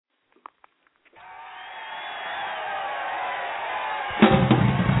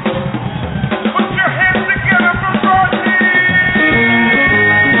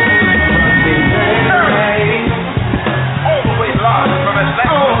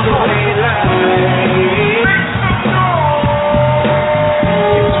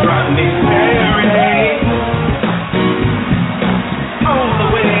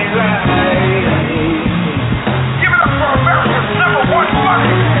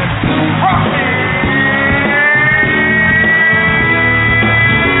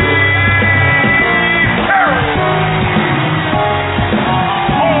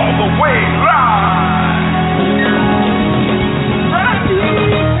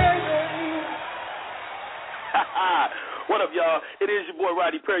it is, your boy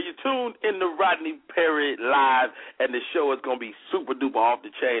Rodney Perry. You're tuned in to Rodney Perry Live, and the show is going to be super duper off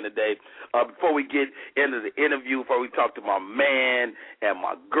the chain today. Before we get into the interview, before we talk to my man and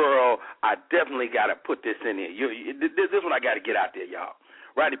my girl, I definitely got to put this in here. This is what I got to get out there, y'all.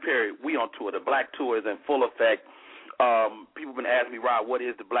 Rodney Perry, we on tour. The Black Tour is in full effect. People have been asking me, Rod, what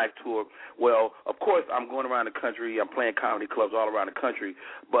is the Black Tour? Well, of course, I'm going around the country. I'm playing comedy clubs all around the country.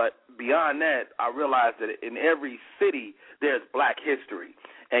 But beyond that, I realized that in every city, there's Black history.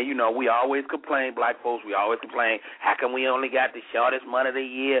 And, you know, we always complain, Black folks, we always complain, how come we only got the shortest month of the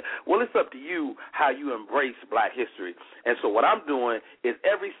year? Well, it's up to you how you embrace Black history. And so what I'm doing is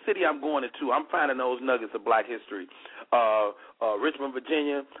every city I'm going into, I'm finding those nuggets of Black history. Richmond,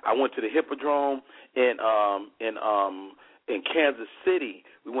 Virginia, I went to the Hippodrome in Kansas City.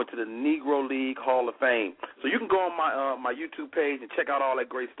 We went to the Negro League Hall of Fame. So you can go on my YouTube page and check out all that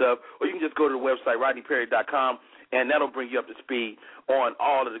great stuff, or you can just go to the website, rodneyperry.com, and that'll bring you up to speed on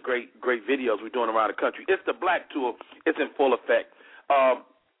all of the great videos we're doing around the country. It's the Black Tour. It's in full effect.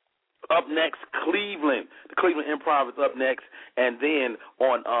 Up next, Cleveland. The Cleveland Improv is up next. And then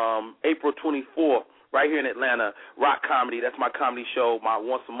on April 24th, right here in Atlanta, Rock Comedy. That's my comedy show, my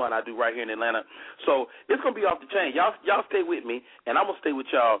once a month I do right here in Atlanta. So it's going to be off the chain. Y'all stay with me, and I'm going to stay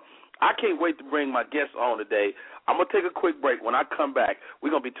with y'all. I can't wait to bring my guests on today. I'm going to take a quick break. When I come back, we're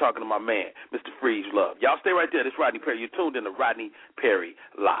going to be talking to my man, Mr. Freez Love. Y'all stay right there. This is Rodney Perry. You're tuned in to Rodney Perry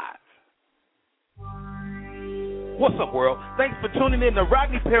Live. What's up, world? Thanks for tuning in to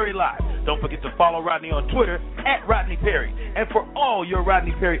Rodney Perry Live. Don't forget to follow Rodney on Twitter @Rodney Perry. And for all your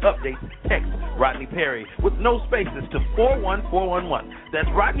Rodney Perry updates, text Rodney Perry with no spaces to 41411. That's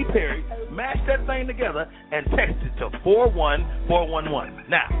Rodney Perry. Mash that thing together and text it to 41411.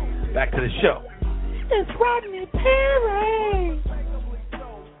 Now, back to the show. It's Rodney Perry.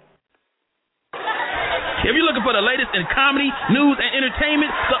 If you're looking for the latest in comedy, news, and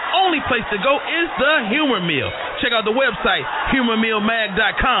entertainment, the only place to go is the Humor Mill. Check out the website,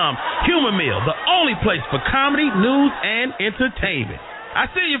 humormillmag.com. Humor Mill, the only place for comedy, news, and entertainment. I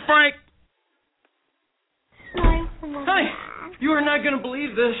see you, Frank. Honey, you are not going to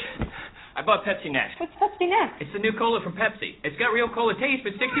believe this. I bought Pepsi Next. What's Pepsi Next? It's the new cola from Pepsi. It's got real cola taste,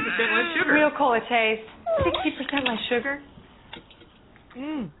 but 60% less sugar. Real cola taste. 60% less sugar?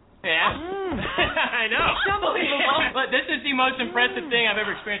 Yeah. I know. It's unbelievable. But this is the most impressive thing I've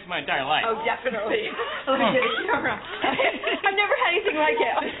ever experienced in my entire life. Oh, definitely. Let me get a camera. I've never had anything like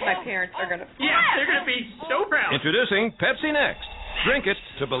it. My parents are going to... Yeah, they're going to be so proud. Introducing Pepsi Next. Drink it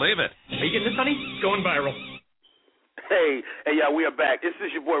to believe it. Are you getting this, honey? It's going viral. Hey, y'all, we are back. This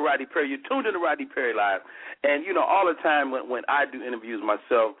is your boy Rodney Perry. You're tuned in to Rodney Perry Live. And, you know, all the time when I do interviews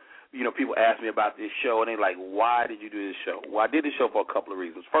myself, you know, people ask me about this show, and they're like, why did you do this show? Well, I did this show for a couple of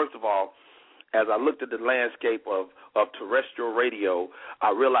reasons. First of all, as I looked at the landscape of terrestrial radio,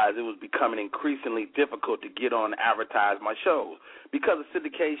 I realized it was becoming increasingly difficult to get on and advertise my shows. Because of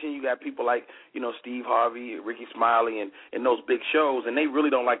syndication, you got people like, you know, Steve Harvey, Ricky Smiley, and those big shows, and they really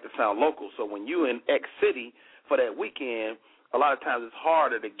don't like to sound local. So when you're in X City for that weekend, a lot of times it's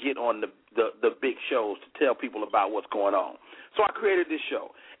harder to get on the big shows to tell people about what's going on. So I created this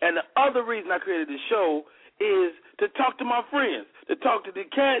show. And the other reason I created this show is to talk to my friends, to talk to the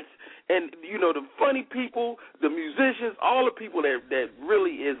cats and, you know, the funny people, the musicians, all the people that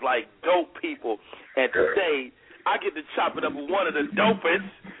really is like dope people. And today I get to chop it up with one of the dopest,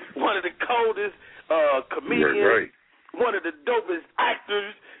 one of the coldest comedians, one of the dopest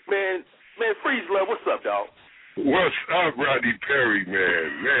actors. Man, Freez Love, what's up, dog? What's up, Rodney Perry,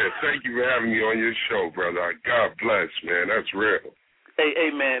 man? Man, thank you for having me on your show, brother. God bless, man. That's real.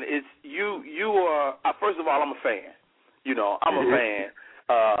 Hey, man, it's you are, first of all, I'm a fan. You know, I'm a fan.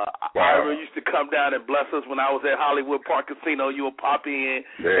 Wow. Ira used to come down and bless us when I was at Hollywood Park Casino. You would pop in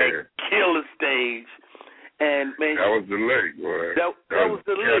and kill the stage. And, man, that was the late, boy. That was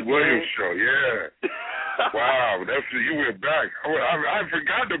the late, Williams show, yeah. Wow, you went back. I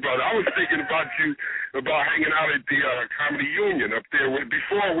forgot about it. I was thinking about you, about hanging out at the Comedy Union up there.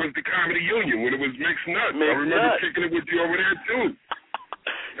 Before it was the Comedy Union, when it was Mixed Nuts. I remember kicking it with you over there, too.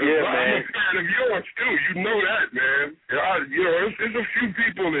 Yeah, man. I'm a fan of yours, too. You know that, man. You know, there's a few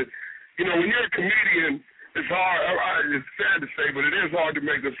people that, you know, when you're a comedian, it's hard. It's sad to say, but it is hard to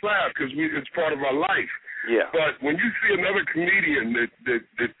make us laugh because it's part of our life. Yeah. But when you see another comedian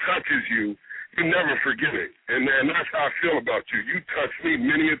that touches you, you never forget it. And that's how I feel about you. You touched me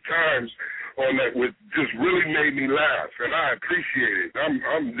many a times on that, with just really made me laugh, and I appreciate it.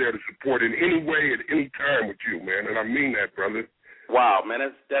 I'm there to support in any way at any time with you, man, and I mean that, brother. Wow, man,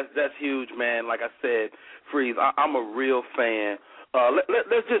 that's huge, man. Like I said, Freez, I'm a real fan.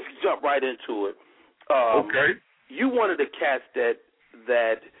 Let's just jump right into it. Okay. you one of the cats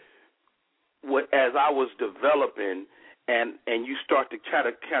that as I was developing and you start to kind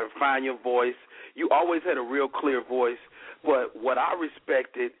of find your voice, you always had a real clear voice. But what I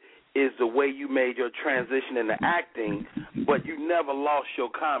respected is the way you made your transition into acting, but you never lost your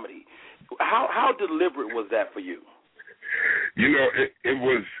comedy. How deliberate was that for you? You know, it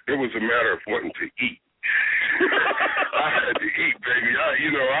was a matter of wanting to eat. I had to eat, baby.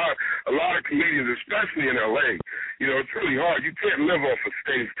 A lot of comedians, especially in L.A., it's really hard. You can't live off of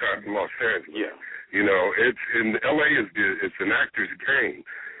stage time in Los Angeles. Yeah. It's in L.A. It's an actor's game.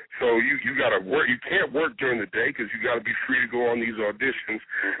 So you got to work. You can't work during the day because you got to be free to go on these auditions,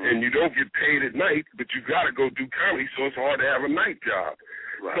 and you don't get paid at night, but you got to go do comedy, so it's hard to have a night job.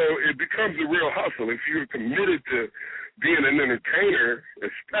 Right. So it becomes a real hustle. If you're committed to being an entertainer,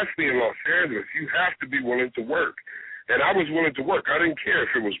 especially in Los Angeles, you have to be willing to work. And I was willing to work. I didn't care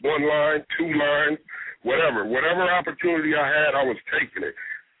if it was one line, two lines, whatever. Whatever opportunity I had, I was taking it.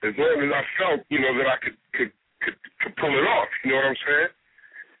 As long as I felt, that I could pull it off. You know what I'm saying?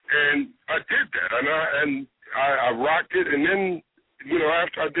 And I did that, and I rocked it. And then,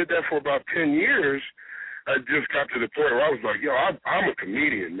 after I did that for about 10 years, I just got to the point where I was like, I'm a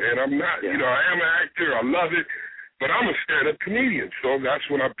comedian, man. I'm not, I am an actor. I love it. But I'm a stand-up comedian, so that's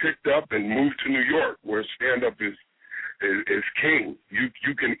when I picked up and moved to New York, where stand-up is king.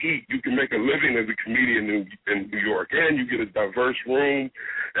 You can eat, you can make a living as a comedian in New York, and you get a diverse room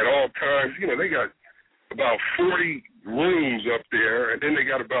at all times. They got about 40 rooms up there, and then they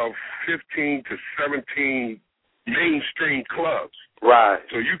got about 15 to 17 mainstream clubs. Right.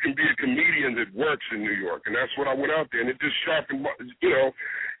 So you can be a comedian that works in New York, and that's what I went out there, and it just sharpened, once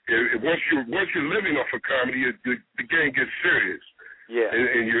you're living off of comedy, the game gets serious. Yeah.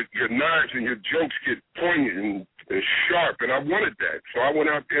 And your knives and your jokes get poignant and sharp, and I wanted that. So I went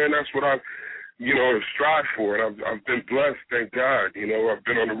out there, and that's what I, strive for. And I've been blessed, thank God. I've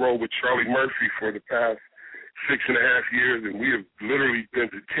been on the road with Charlie Murphy for the past 6.5 years, and we have literally been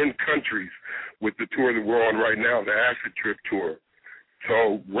to 10 countries with the tour that we're on right now, the Acid Trip tour.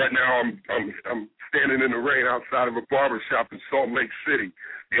 So right now I'm standing in the rain outside of a barbershop in Salt Lake City,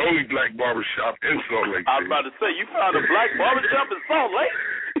 the only black barbershop in Salt Lake City. I was about to say, you found a black barbershop in Salt Lake?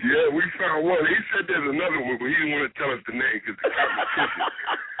 Yeah, we found one. He said there's another one, but he didn't want to tell us the name because it's competition.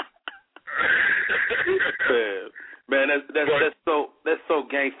 Man, that's so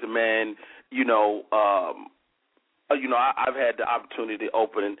gangster, man. I've had the opportunity to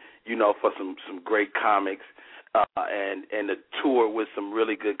open, for some great comics, and a tour with some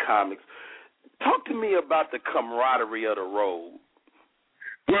really good comics. Talk to me about the camaraderie of the road.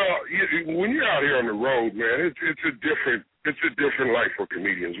 Well, when you're out here on the road, man, it's a different life for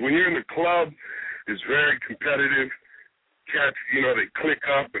comedians. When you're in the club, it's very competitive. Cats, they click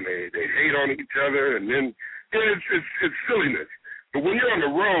up and they hate on each other, and then it's silliness. But when you're on the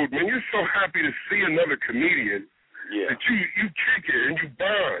road, man, you're so happy to see another comedian that you kick it and you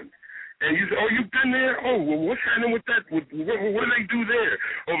bond. And you say, oh, you've been there? Oh, well, what's happening with that? What do they do there?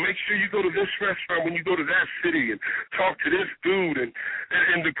 Oh, make sure you go to this restaurant when you go to that city and talk to this dude. And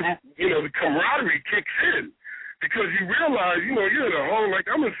the camaraderie kicks in because you realize, you're in a home, like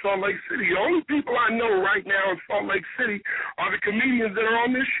I'm in Salt Lake City. The only people I know right now in Salt Lake City are the comedians that are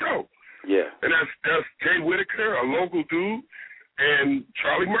on this show. Yeah. And that's Jay Whitaker, a local dude, and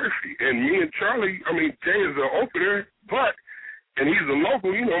Charlie Murphy. And me and Charlie, Jay is the opener, and he's a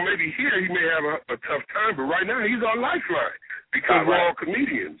local, maybe here he may have a tough time, but right now he's our lifeline because we're all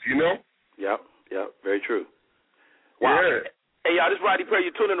comedians, Yep, very true. Wow. Yeah. Hey, y'all, this is Rodney Perry.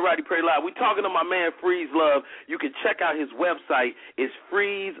 You're tuning in to Rodney Perry Live. We're talking to my man, Freez Love. You can check out his website. It's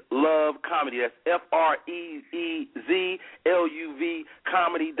Freez Love Comedy. That's FreezLuv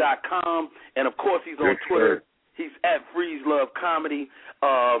comedy.com. And, of course, he's on Twitter. He's at Freez Love Comedy.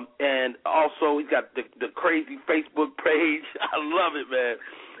 And also he's got the crazy Facebook page. I love it, man.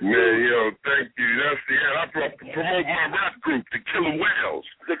 Man, thank you. I promote my rap group, the Killer Whales.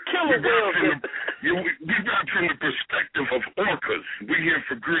 The Killer Whales. We got from the perspective of orcas. We here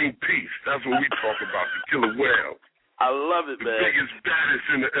for Greenpeace. That's what we talk about, the Killer Whales. I love it, man. The biggest, baddest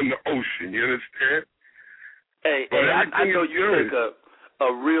in the ocean. You understand? Hey, I know you take a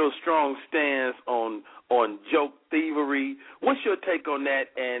real strong stance on joke thievery. What's your take on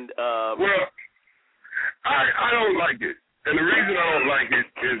that? And well, I don't like it. And the reason I don't like it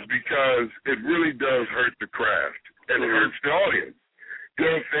is because it really does hurt the craft, and it hurts the audience. You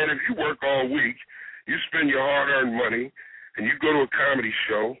know what I'm saying? If you work all week, you spend your hard-earned money, and you go to a comedy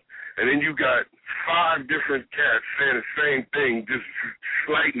show, and then you got 5 different cats saying the same thing, just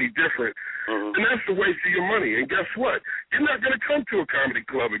slightly different, and that's the waste of your money. And guess what? You're not going to come to a comedy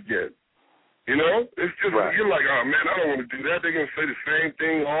club again. You know, it's just you're like, oh man, I don't want to do that. They're gonna say the same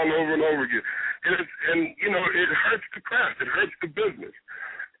thing all over and over again, and you know, it hurts the craft. It hurts the business.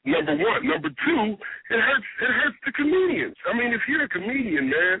 Number one. Number two, it hurts the comedians. I mean, if you're a comedian,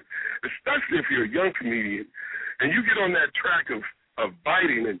 man, especially if you're a young comedian, and you get on that track of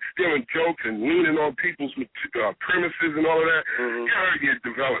biting and stealing jokes and leaning on people's premises and all of that, you're hurting your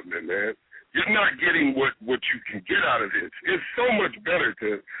development, man. You're not getting what you can get out of it. It's so much better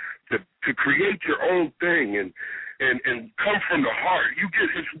to create your own thing and come from the heart.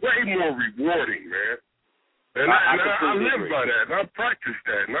 It's way more rewarding, man. And I live by that, and I practice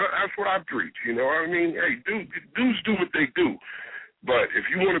that, and that's what I preach. You know, I mean, hey, dudes do what they do, but if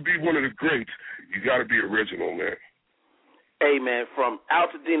you want to be one of the greats, you got to be original, man. Hey, man, from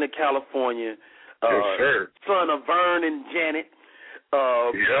Altadena, California, yes, sir. Son of Vern and Janet.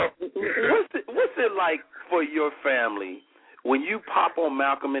 What's it like for your family when you pop on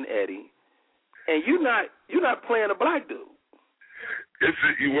Malcolm and Eddie, and you're not playing a black dude?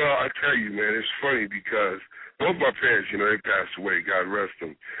 Well, I tell you, man, it's funny because both my parents, you know, they passed away, God rest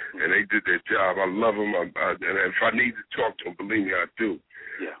them, and they did their job. I love them, and if I need to talk to them, believe me, I do.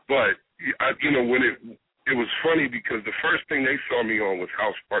 Yeah. But you know, when it was funny because the first thing they saw me on was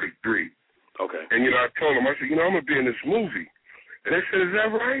House Party 3. Okay. And, you know, I told them, I said, you know, I'm going to be in this movie. And they said, is that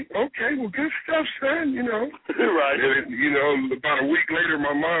right? Okay, well, good stuff, son, you know. Right. And, you know, about a week later,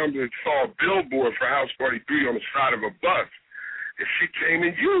 my mom saw a billboard for House Party 3 on the side of a bus. And she came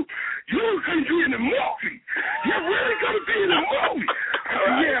in, you're going to be in the movie. You're really going to be in the movie. I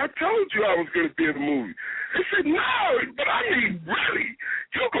said, yeah, I told you I was going to be in the movie. They said, no, but I mean, really,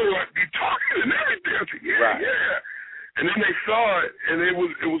 you're going to be talking and everything. I said, yeah. And then they saw it, and it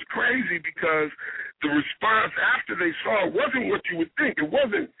was crazy because the response after they saw it wasn't what you would think. It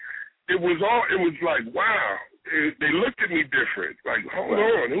was like, wow. They looked at me different. Like, hold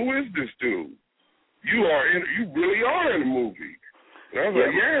on, who is this dude? You really are in a movie. And I was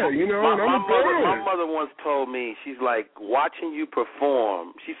like, yeah, you know, my mother once told me, she's like, watching you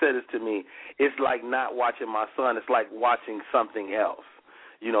perform, she said this to me, it's like not watching my son, it's like watching something else.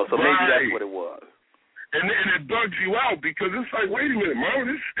 You know, so maybe that's what it was. And it bugs you out because it's like, wait a minute, Mama,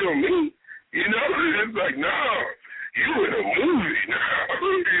 this is still me. You know, it's like, no, you in a movie now,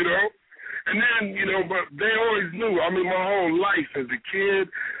 you know. And then, you know, but they always knew. I mean, my whole life as a kid,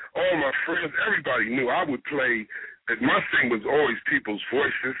 all my friends, everybody knew I would play. My thing was always people's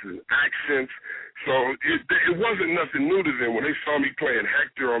voices and accents. So it wasn't nothing new to them. When they saw me playing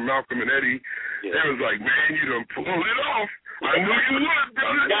Hector or Malcolm and Eddie, they was like, man, you done pulled it off. I knew you would,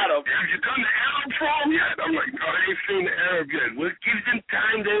 brother. Have you done the Arab form yet? I'm like, no, they ain't seen the Arab yet. Well, give them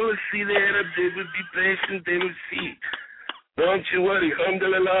time. They will see the Arab. They will be patient. They will see. Don't you worry.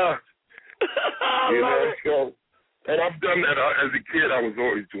 Alhamdulillah. You know, so, and I've done that as a kid. I was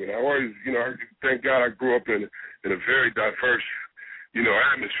always doing it. I always, you know, thank God I grew up in a very diverse, you know,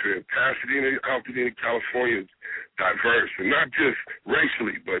 atmosphere. Altadena, California is diverse, and not just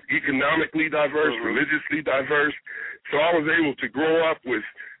racially, but economically diverse, religiously diverse. So I was able to grow up with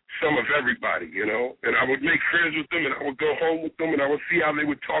some of everybody, you know, and I would make friends with them, and I would go home with them, and I would see how they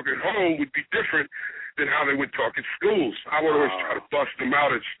would talk at home would be different than how they would talk at schools. I would always try to bust them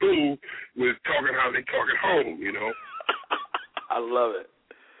out at school with talking how they talk at home, you know. I love it.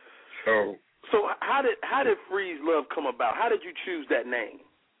 So how did Freez Love come about? How did you choose that name?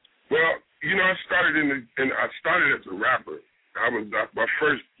 Well, you know, I started I started as a rapper. I was my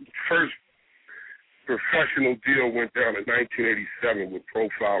first professional deal went down in 1987 with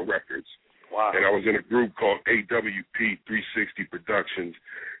Profile Records. Wow. And I was in a group called AWP 360 Productions.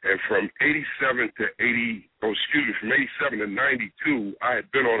 And from 87 to 92, I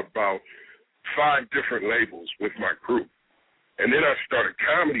had been on about 5 different labels with my crew. And then I started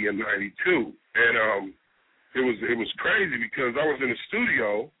comedy in 92. And it was crazy because I was in the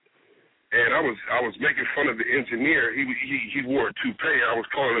studio and I was making fun of the engineer. He wore a toupee. I was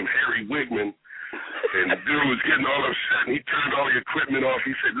calling him Harry Wigman. And the dude was getting all upset, and he turned all the equipment off.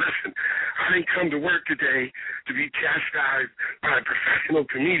 He said, listen, I didn't come to work today to be chastised by a professional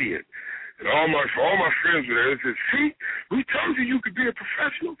comedian. And all my friends were there. They said, see, we told you could be a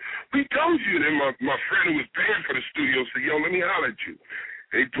professional. We told you. And then my friend who was paying for the studio said, yo, let me holler at you.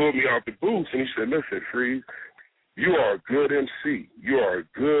 And he pulled me out the booth, and he said, listen, Freez, you are a good MC. You are a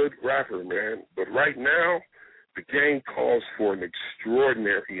good rapper, man. But right now, the game calls for an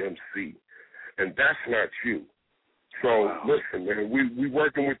extraordinary MC. And that's not you. So, listen, man, we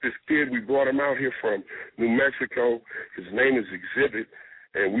working with this kid. We brought him out here from New Mexico. His name is Exhibit,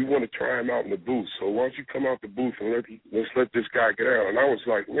 and we want to try him out in the booth. So why don't you come out the booth and let's let this guy get out. And I was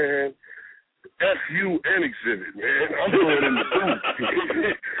like, man, F you and Exhibit, man. I'm going in the booth.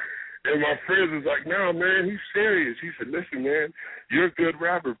 And my my friends was like, no, man, he's serious. He said, listen, man, you're a good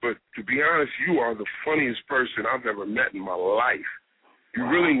rapper, but to be honest, you are the funniest person I've ever met in my life. You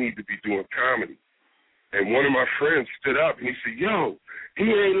really need to be doing comedy. And one of my friends stood up and he said, yo, he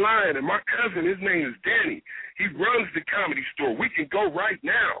ain't lying. And my cousin, his name is Danny. He runs the comedy store. We can go right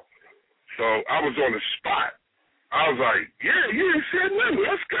now. So I was on the spot. I was like, yeah, you ain't said nothing.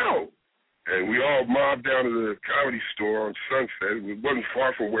 Let's go. And we all mobbed down to the comedy store on Sunset. It wasn't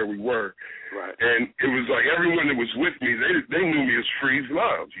far from where we were. Right. And it was like everyone that was with me, they knew me as Freez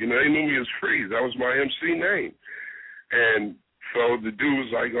Love. You know, they knew me as Freez. That was my MC name. And so the dude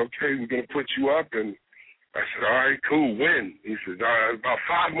was like, okay, we're going to put you up. And I said, all right, cool, when? He said, about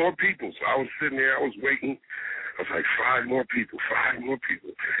 5 more people. So I was sitting there, I was waiting. I was like, 5 more people.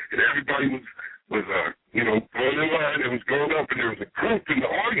 And everybody was going in line. It was going up, and there was a group in the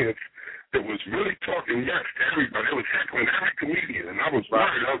audience that was really talking yes to everybody. They was heckling every comedian, and I was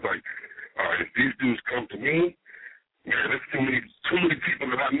worried. I was like, all right, if these dudes come to me, man, there's too many people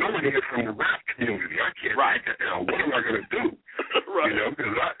that I know in here from the rap community. I can't write that down. What am I going to do? Right. You know,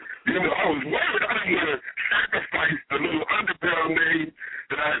 because I was worried. I didn't want to sacrifice the little underground name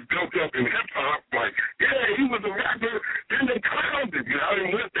that I had built up in hip-hop. Like, yeah, he was a rapper, then they clowned him. You know, I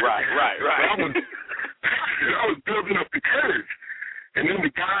didn't want that. Right. I was building up the courage. And then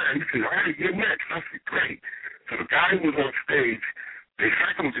the guy, he said, all right, you're next. I said, great. So the guy who was on stage, they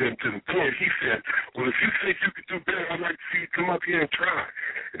heckled him to the point. He said, well, if you think you could do better, I'd like to see you come up here and try.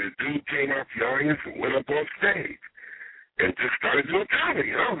 And the dude came out the audience and went up on stage and just started doing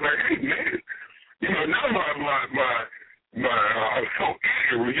comedy. And I was like, hey, man, you know, now I was so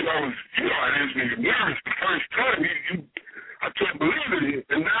eager. You know, I was nervous the first time. I couldn't believe it.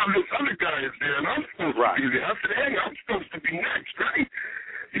 And now this other guy is there, and I'm supposed to be there. I said, hey, I'm supposed to be next, right?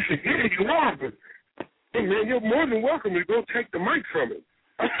 He said, yeah, you are, but hey, man, you're more than welcome to go take the mic from him.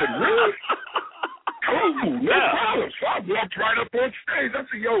 I said, really? Cool, no problem. So I walked right up on stage. I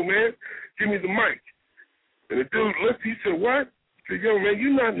said, yo, man, give me the mic. And the dude looked, he said, what? I said, yo, man,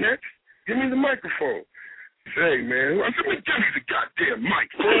 you not next. Give me the microphone. He said, hey, man. I said, man, give me the goddamn mic,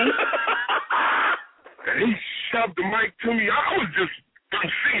 fool. And he shoved the mic to me. I was just, I'm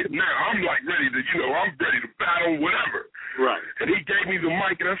seeing it now. I'm like ready to, I'm ready to battle, whatever. Right. And he gave me the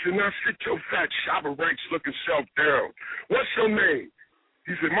mic, and I said, now sit your fat shopper ranks looking self down. What's your name?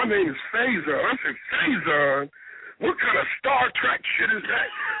 He said, my name is Faison. I said, Faison? What kind of Star Trek shit is that?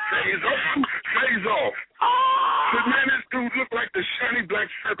 Phase on, phase off. I said, man, this dude looked like the shiny black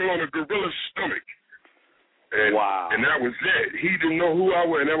circle on a gorilla's stomach. And, and that was it. He didn't know who I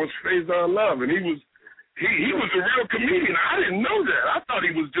was, and that was Faison Love. And he was a real comedian. I didn't know that. I thought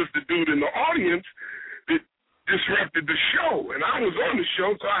he was just a dude in the audience that disrupted the show. And I was on the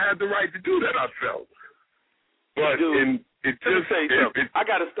show, so I had the right to do that, I felt. But I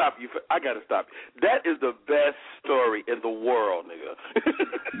gotta stop you. That is the best story in the world, nigga.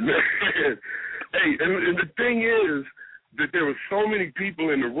 Man. Hey, and the thing is that there were so many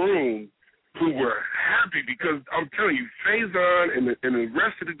people in the room who were happy because I'm telling you, Faison and the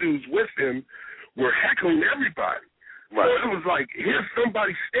rest of the dudes with him were heckling everybody. Right. So it was like, here's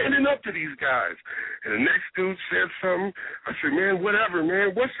somebody standing up to these guys. And the next dude said something. I said, man, whatever,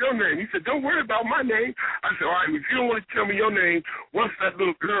 man. What's your name? He said, don't worry about my name. I said, all right, if you don't want to tell me your name, what's that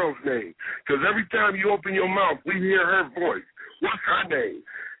little girl's name? Because every time you open your mouth, we hear her voice. What's her name?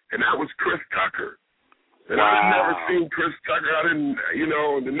 And that was Chris Tucker. And I had never seen Chris Tucker. I didn't,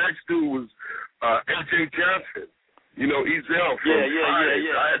 and the next dude was A.J. Johnson. Ezel from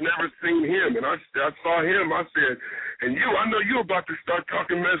Freez. I had never seen him, and I saw him. I said, and I know you're about to start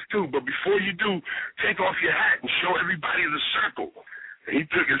talking mess too, but before you do, take off your hat and show everybody the circle. And he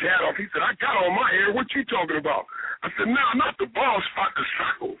took his hat off. He said, I got on my hair. What you talking about? I said, no, not the ball spot, the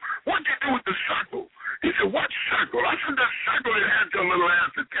circle. What'd you do with the circle? He said, what circle? I said, that circle that had your little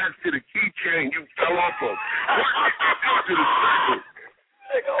ass attached to the keychain you fell off of. What did you do to the circle?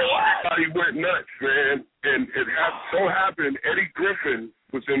 Everybody went nuts, man. And it so happened, Eddie Griffin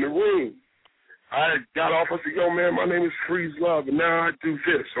was in the room. I got off. I said, yo, man, my name is Freez Love, and now I do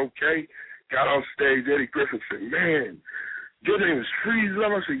this, okay? Got on stage. Eddie Griffin said, man, your name is Freez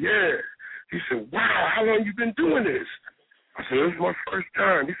Love? I said, yeah. He said, wow, how long you been doing this? I said, this is my first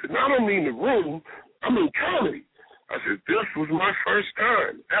time. He said, no, I don't mean the room. I mean comedy. I said, this was my first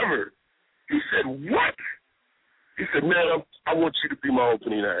time ever. He said, what? He said, man, I want you to be my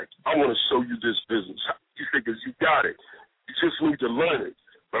opening act. I want to show you this business. He said, because you got it. You just need to learn it.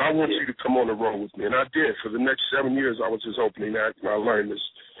 But I want you to come on the road with me. And I did. For the next 7 years, I was his opening act, and I learned this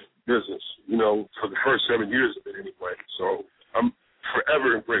business, for the first 7 years of it anyway. So I'm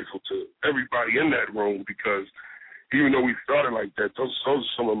forever grateful to everybody in that room because even though we started like that, those are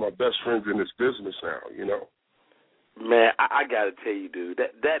some of my best friends in this business now, you know. Man, I got to tell you, dude,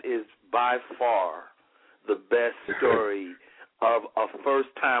 that is by far the best story of a first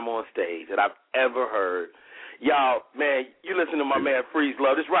time on stage that I've ever heard. Y'all, man, you listen to my man Freez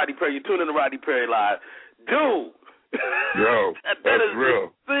Love. This is Rodney Perry. You tune in to Rodney Perry Live. Dude. Yo, that is real.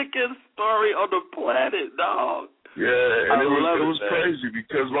 The thickest story on the planet, dog. Yeah, and it was it, crazy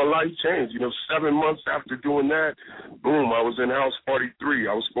because my life changed. You know, 7 months after doing that, boom, I was in House Party 3.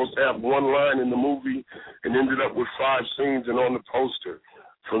 I was supposed to have one line in the movie and ended up with 5 scenes and on the poster.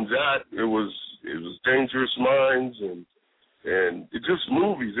 From that, it was Dangerous Minds and it just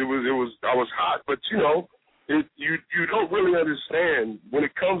movies. I was hot, but you know, you don't really understand when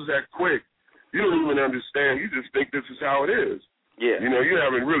it comes that quick. You don't even understand. You just think this is how it is. Yeah. You know, you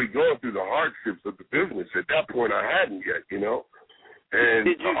haven't really gone through the hardships of the business. At that point, I hadn't yet, you know. And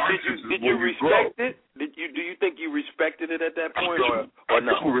did you respect it? Do you think you respected it at that point, or no? I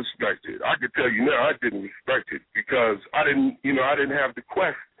didn't respect it. I could tell you now, I didn't respect it because I didn't have the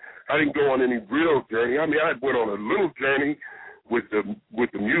quest. I didn't go on any real journey. I mean, I went on a little journey with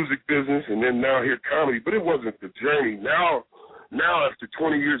the music business, and then now here comedy, but it wasn't the journey. Now after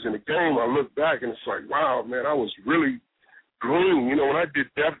 20 years in the game, I look back and it's like, wow, man, I was really green. You know, when I did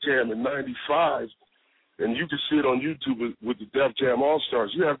Def Jam in '95, and you can see it on YouTube with the Def Jam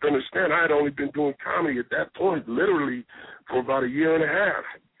All-Stars, you have to understand I had only been doing comedy at that point literally for about a year and a half.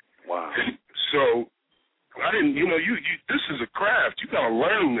 Wow. So I didn't, you know, you this is a craft. You got to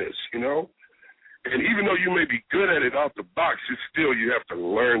learn this, you know. And even though you may be good at it out the box, you have to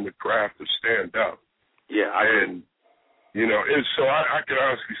learn the craft to stand up. Yeah, you know, and so I can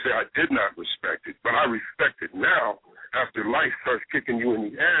honestly say I did not respect it, but I respect it now. After life starts kicking you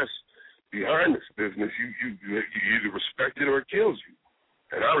in the ass behind this business, you either respect it or it kills you.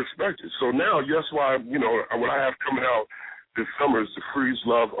 And I respect it. So now, that's why, you know, what I have coming out this summer is the Freez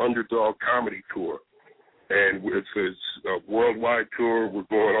Love Underdog Comedy Tour. And it's a worldwide tour. We're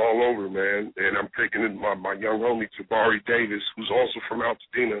going all over, man. And I'm taking in my young homie, Jabari Davis, who's also from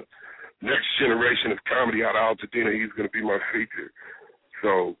Altadena. Next generation of comedy out of Altadena, he's going to be my feature.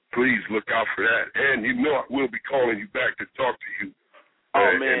 So please look out for that. And you know I will be calling you back to talk to you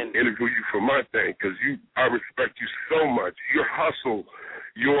and interview you for my thing because I respect you so much. Your hustle,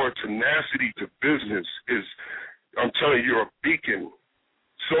 your tenacity to business is, I'm telling you, you're a beacon.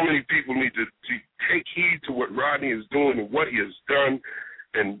 So many people need to take heed to what Rodney is doing and what he has done,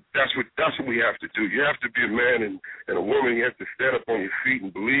 and that's what we have to do. You have to be a man and a woman. You have to stand up on your feet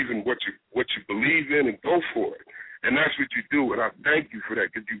and believe in what you believe in and go for it. And that's what you do, and I thank you for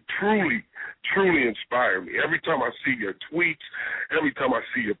that because you truly, truly inspire me. Every time I see your tweets, every time I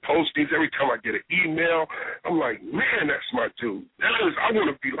see your postings, every time I get an email, I'm like, man, that's my dude. I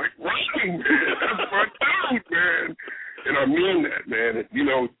want to be like Rodney, man. That's my dude, man. And I mean that, man. And, you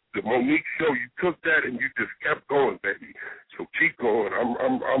know, the Monique show, you took that and you just kept going, baby. So keep going. I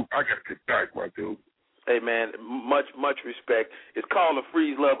got to get back, my dude. Hey, man, much respect. It's called the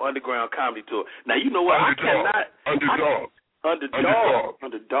Freez Love Underground Comedy Tour. Now, you know what? Underdog.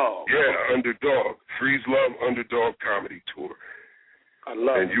 Underdog. Yeah, Underdog. Freez Love Underdog Comedy Tour. I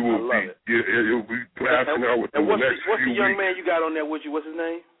love it. And you will you'll be blasting out within the next few weeks. What's the young man you got on there with you? What's his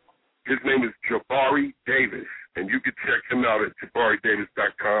name? His name is Jabari Davis. And you can check him out at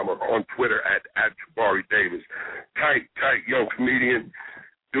JabariDavis.com or on Twitter at Jabari Davis. Tight young comedian.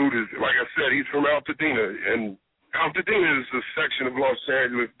 Dude is, like I said, he's from Altadena, and Altadena is a section of Los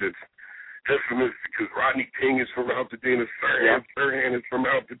Angeles that's infamous because Rodney King is from Altadena, Sirhan is from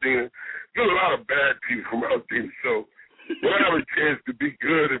Altadena. There's a lot of bad people from Altadena, so when I have a chance to be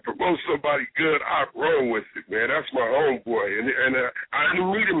good and promote somebody good, I roll with it, man. That's my homeboy, and I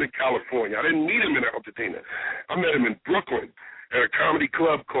didn't meet him in California. I didn't meet him in Altadena. I met him in Brooklyn at a comedy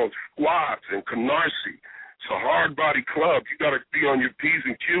club called Squads in Canarsie. It's a hard-body club. You got to be on your P's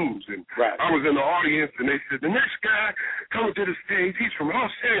and Q's. And I was in the audience, and they said, the next guy coming to the stage, he's from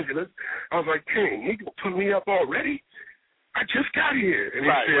Los Angeles. I was like, King, he going to put me up already? I just got here. And he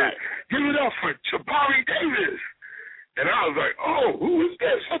said, give it up for Jabari Davis. And I was like, oh, who is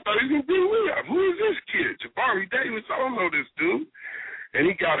this? I thought he was going to bring me up. Who is this kid? Jabari Davis? I don't know this dude. And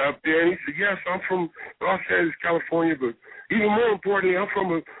he got up there, and he said, yes, I'm from Los Angeles, California, but even more importantly, I'm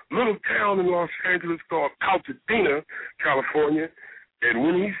from a little town in Los Angeles called Altadena, California. And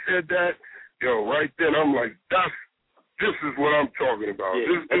when he said that, right then I'm like, this is what I'm talking about.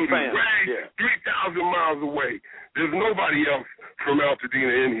 Yeah, this dude is way 3,000 miles away. There's nobody else from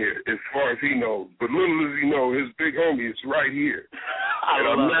Altadena in here as far as he knows. But little does he know, his big homie is right here. And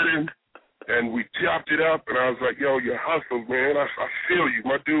I met him, and we chopped it up, and I was like, yo, you hustled, man. I feel you.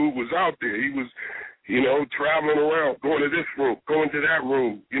 My dude was out there. He was traveling around, going to this room, going to that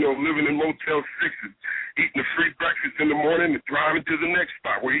room, living in Motel 6s, eating a free breakfast in the morning and driving to the next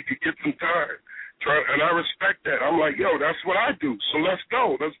spot where he could get some time. And I respect that. I'm like, yo, that's what I do. So let's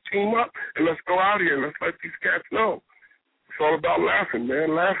go. Let's team up and let's go out here and let's let these cats know. It's all about laughing,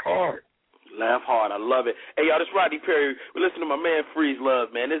 man. Laugh hard. Laugh hard. I love it. Hey, y'all, this is Rodney Perry. We're listening to my man Freez Love,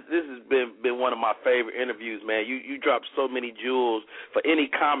 man. This has been one of my favorite interviews, man. You dropped so many jewels. For any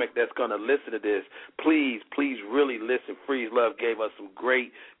comic that's going to listen to this, please really listen. Freez Love gave us some great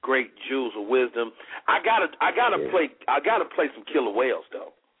jewels of wisdom. I gotta play some Killer Whales,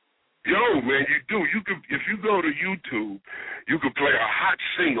 though. Yo, man, you do. If you go to YouTube, you could play a hot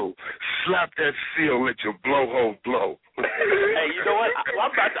single, Slap That Seal, Let Your Blowhole Blow. Hey, you know what? I'm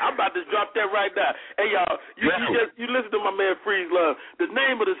about to drop that right now. Hey, y'all, you listen to my man Freez Love. The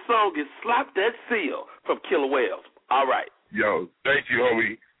name of the song is Slap That Seal from Killer Whales. All right. Yo, thank you,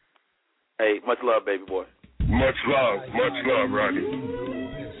 homie. Hey, much love, baby boy. Much love, Rodney.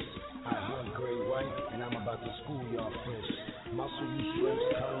 I'm Gray White, and I'm about to school y'all fish. Muscle you strips,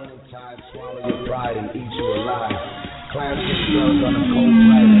 curling and tied, swallow your pride and eat you alive. Classic girls on a cold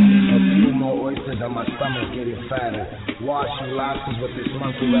platter. A few more oysters and my stomach getting fatter. Wash you lobsters with this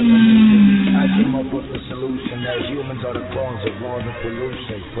monkey revolution. I came up with the solution that humans are the cause of all the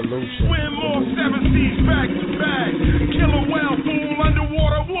pollution. Swim more 7 seas back to back. Killer whale, fool,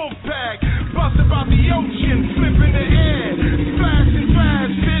 underwater wolf pack. Bust about the ocean, flip in the air. Splashing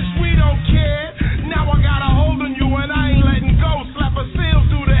fast, fish, we don't care. Now I got a hold on you and I ain't letting go. Slap a seal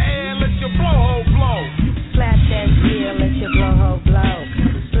through the air, let your blowhole blow. Slap that seal, let your blowhole blow.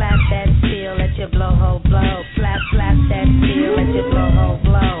 Slap that seal, let your blowhole blow. Slap that seal, let your blowhole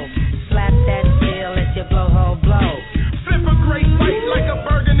blow. Slap that seal, let your blowhole blow. Flip a great white like a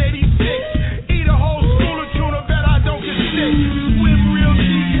Bergen 86. Eat a whole school of tuna, bet I don't get sick. Swim real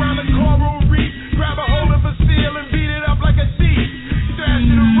deep round the coral reef. Grab a hold of a seal and beat it up like a thief. Thrash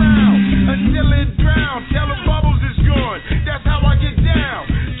it around until it drowns. Tell the bubbles is gone. That's how I get down.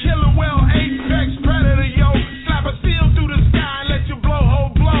 Killer whale, apex predator, yo. Slap a seal through the sky and let your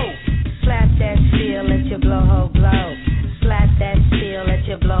blowhole blow. Slap that seal, let your blowhole blow. Slap that seal, let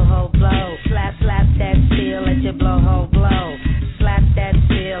your blowhole blow. Slap that seal, let your blowhole blow. Slap that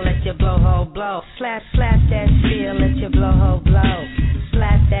seal, let your blowhole blow. Slap that seal, let your blowhole blow.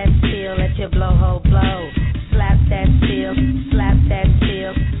 Slap that seal, let your blowhole blow. Slap that seal, slap that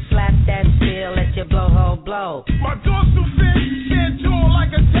seal, slap that seal, let your blowhole blow. My dorsal fin stand tall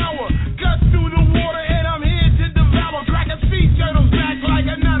like a tower. Guts through the water and I'm here to devour. Crack a sea turtle's back like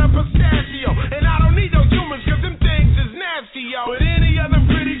a nut of pistachio. And I don't need no humans cause them things is nasty, yo. But any other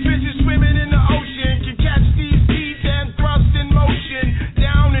pretty fishes swimming in the ocean can catch these teeth and thrust in motion.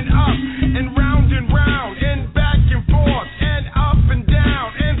 Down and up and round and back and forth and up and down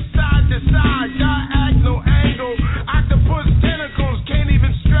and side to side. Diagonal angle. Octopus tentacles can't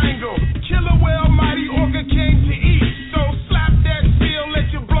even strangle. Killer whale, mighty orca came to eat. So slap that seal,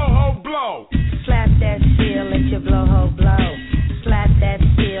 let your blowhole blow. Slap that seal, let your blowhole blow. Slap that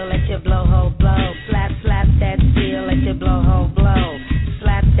seal, let your blowhole blow. Slap that seal, let your blowhole blow.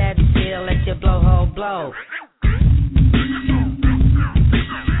 Slap that seal, let your blowhole blow.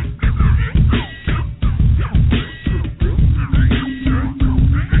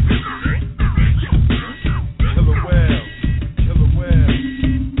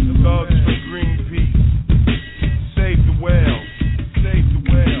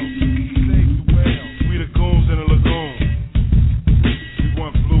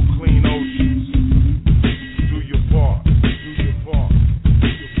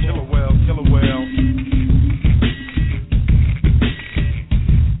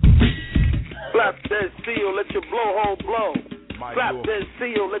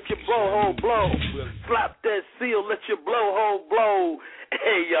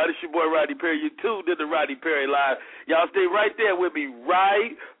 Hey, y'all, this your boy Rodney Perry. You tuned in to Rodney Perry Live. Y'all stay right there. We'll be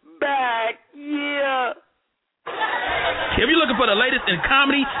right back. Yeah. If you're looking for the latest in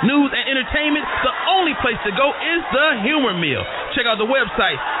comedy, news, and entertainment, the only place to go is the Humor Mill. Check out the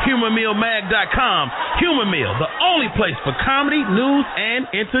website, humormillmag.com. Humor Mill, the only place for comedy, news, and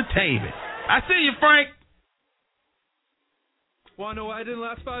entertainment. I see you, Frank. Want to know why I didn't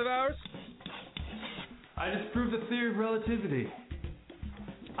last 5 hours? I disproved the theory of relativity.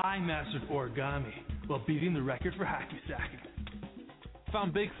 I mastered origami while beating the record for hacky sacking.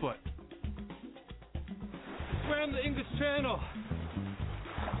 Found Bigfoot. Swam the English Channel.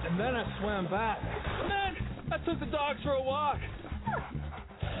 And then I swam back. And then I took the dogs for a walk.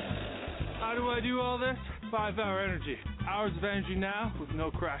 How do I do all this? 5-hour energy. Hours of energy now with no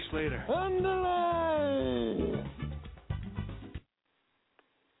crash later. Underline!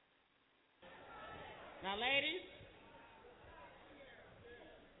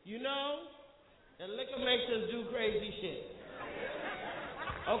 You know that liquor makes us do crazy shit.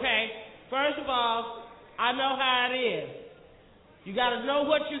 Okay, first of all, I know how it is. You got to know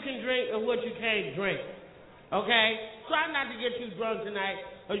what you can drink and what you can't drink. Okay? Try not to get too drunk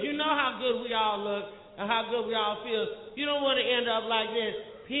tonight, because you know how good we all look and how good we all feel. You don't want to end up like this,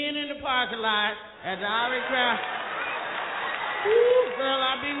 peeing in the parking lot at the Irish Crown. Ooh, girl,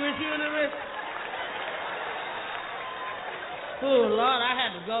 I'll be with you in a minute. Oh, Lord, I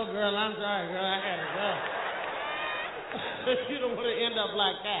had to go, girl. I'm sorry, girl. I had to go. You don't want to end up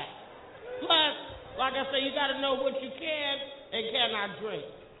like that. Plus, like I say, you got to know what you can and cannot drink.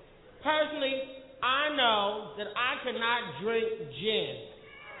 Personally, I know that I cannot drink gin.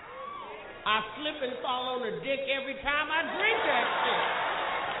 I slip and fall on the dick every time I drink that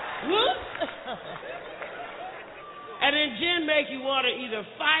shit. Whoops. And then gin make you want to either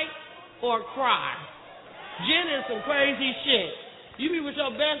fight or cry. Gin is some crazy shit. You be with your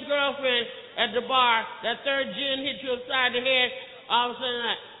best girlfriend at the bar, that third gin hit you upside the head, all of a sudden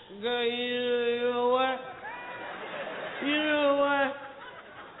like, girl, you know what? You know what?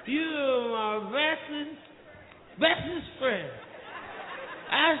 You're my bestest friend.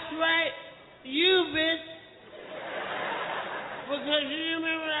 That's right, you bitch. Because you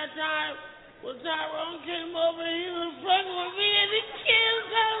remember that time when Tyrone came over and he was fucking with me and he killed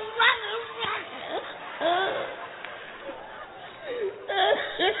that motherfucker.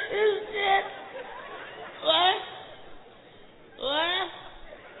 Shit. What?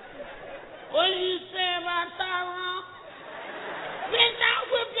 What did you say about Tyrone? Bitch, I'll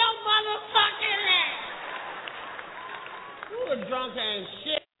whip your motherfucking ass. You a drunk ass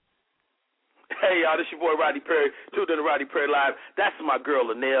shit. Hey, y'all, this your boy Rodney Perry, tuned in to Rodney Perry Live. That's my girl,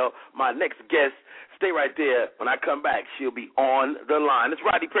 Luenell. My next guest, stay right there. When I come back, she'll be on the line. It's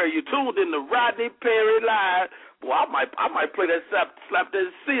Rodney Perry. You tuned in to Rodney Perry Live. Boy, I might play that slap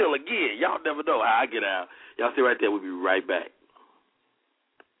that seal again. Y'all never know how I get out. Y'all stay right there. We'll be right back.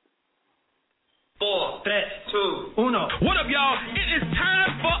 4, 3, 2, 1. What up, y'all? It is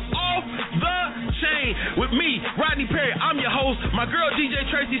time for Off the Chain with me, Rodney Perry. I'm your host. My girl, DJ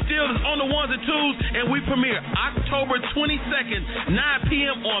Tracy Steele, is on the ones and twos, and we premiere October 22nd, 9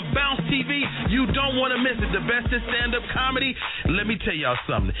 p.m. on Bounce TV. You don't want to miss it. The best in stand-up comedy. Let me tell y'all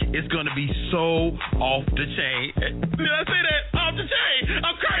something. It's going to be so off the chain. Did I say that? Off the chain.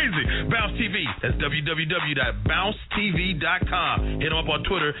 I'm crazy. Bounce TV. That's www.bouncetv.com. Hit them up on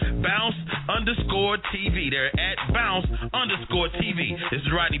Twitter. Bounce_TV. They're at Bounce_TV. This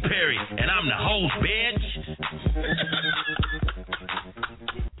is Rodney Perry, and I'm the host, bitch.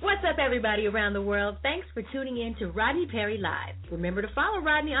 What's up, everybody around the world? Thanks for tuning in to Rodney Perry Live. Remember to follow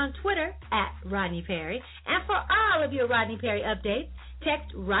Rodney on Twitter at Rodney Perry. And for all of your Rodney Perry updates,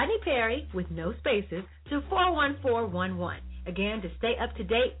 text Rodney Perry with no spaces to 41411. Again, to stay up to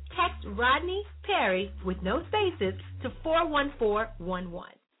date, text Rodney Perry with no spaces to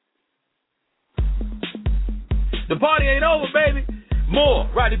 41411. The party ain't over, baby. More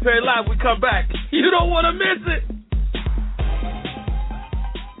Rodney Perry Live. We come back. You don't want to miss it.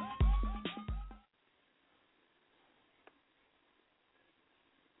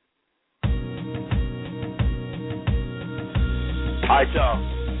 All right, y'all.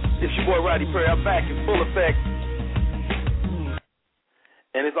 It's your boy Rodney Perry. I'm back in full effect.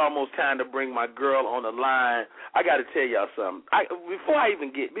 And it's almost time to bring my girl on the line. I got to tell y'all something. Before I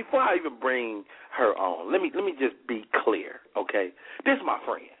even bring her on, let me just be clear, okay? This is my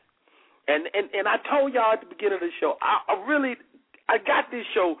friend, and I told y'all at the beginning of the show, I got this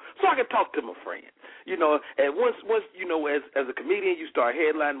show so I can talk to my friends. You know, and once you know, as a comedian, you start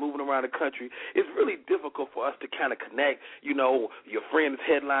headlining, moving around the country, it's really difficult for us to kind of connect. You know, your friend is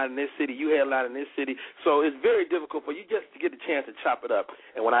headlining this city, you headlining this city, so it's very difficult for you just to get the chance to chop it up.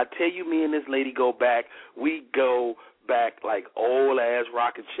 And when I tell you me and this lady go back, we go back like old-ass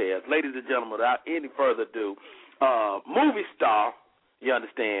rocking chairs. Ladies and gentlemen, without any further ado, movie star, you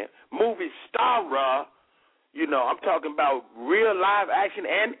understand, movie star, you know, I'm talking about real live action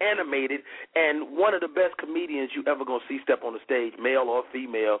and animated, and one of the best comedians you ever going to see step on the stage, male or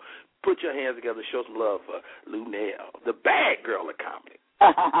female. Put your hands together, show some love for Luenell, the bad girl of comedy.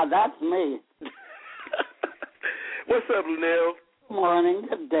 That's me. What's up, Luenell? Good morning,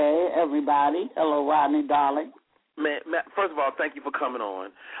 good day, everybody. Hello, Rodney, darling. Man, first of all, thank you for coming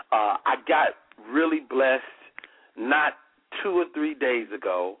on. I got really blessed not 2 or 3 days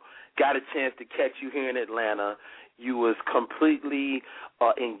ago. Got a chance to catch you here in Atlanta. You was completely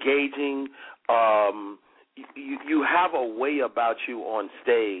engaging. You have a way about you on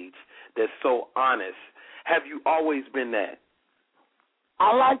stage that's so honest. Have you always been that?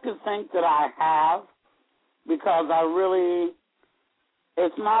 I like to think that I have, because I really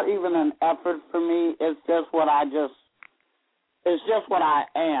it's not even an effort for me. It's just what I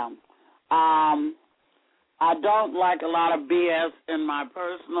am. I don't like a lot of BS in my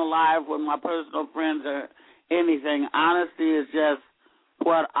personal life with my personal friends or anything. Honesty is just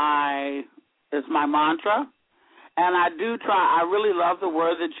it's my mantra. And I do try. I really love the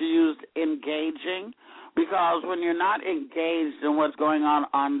word that you used, engaging, because when you're not engaged in what's going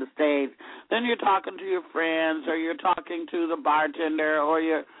on the stage, then you're talking to your friends, or you're talking to the bartender, or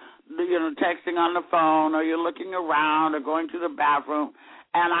you're texting on the phone, or you're looking around, or going to the bathroom.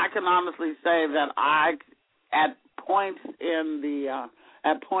 And I can honestly say that at points in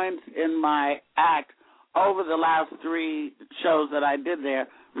my act over the last 3 shows that I did there,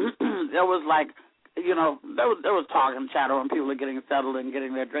 there was there was talk and chatter when people were getting settled and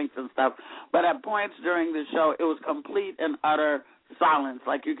getting their drinks and stuff. But at points during the show, it was complete and utter silence,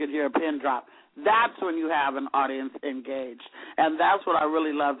 like you could hear a pin drop. That's when you have an audience engaged. And that's what I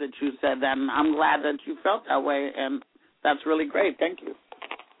really love that you said that. And I'm glad that you felt that way, and that's really great. Thank you.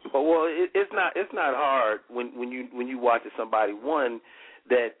 Well, it's not hard when you watch somebody, one,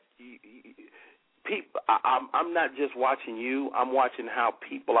 that people. I'm not just watching you. I'm watching how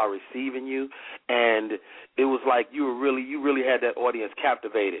people are receiving you, and it was like you really had that audience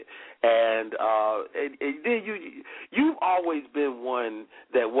captivated. And then you've always been one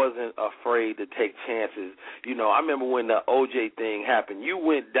that wasn't afraid to take chances. I remember when the OJ thing happened. You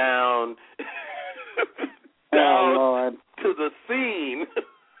went down Lord. To the scene.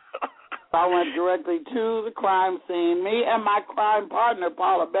 I went directly to the crime scene. Me and my crime partner,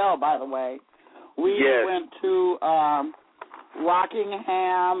 Paula Bell, by the way. We went to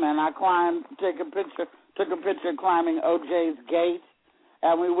Rockingham, and I took a picture climbing OJ's gate,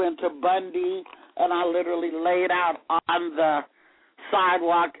 and we went to Bundy, and I literally laid out on the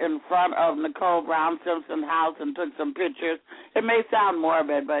sidewalk in front of Nicole Brown Simpson's house and took some pictures. It may sound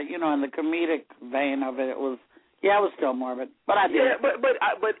morbid, but in the comedic vein of it was. Yeah, it was still morbid, but I did. Yeah, but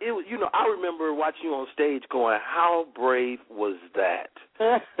it was, I remember watching you on stage going, how brave was that?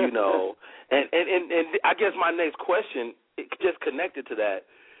 And I guess my next question, just connected to that,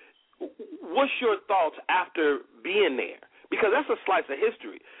 what's your thoughts after being there? Because that's a slice of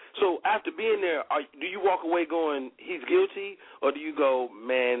history. So after being there, do you walk away going, he's guilty, or do you go,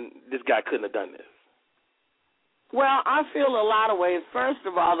 man, this guy couldn't have done this? Well, I feel a lot of ways. First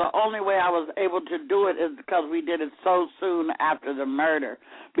of all, the only way I was able to do it is because we did it so soon after the murder.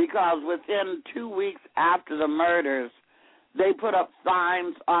 Because within 2 weeks after the murders, they put up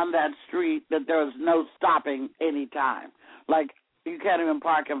signs on that street that there was no stopping any time. Like, you can't even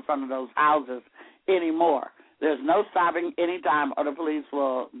park in front of those houses anymore. There's no stopping any time, or the police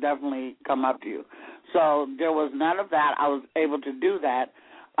will definitely come up to you. So there was none of that. I was able to do that.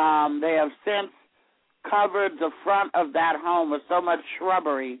 They have since covered the front of that home with so much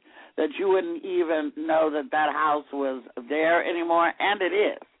shrubbery that you wouldn't even know that house was there anymore, and it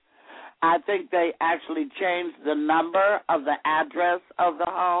is. I think they actually changed the number of the address of the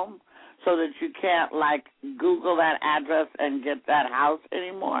home so that you can't, Google that address and get that house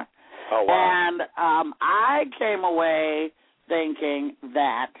anymore. Oh, wow. And I came away thinking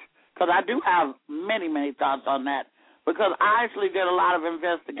that, because I do have many, many thoughts on that, because I actually did a lot of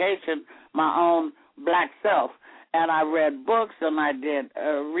investigation, my own black self, and I read books and I did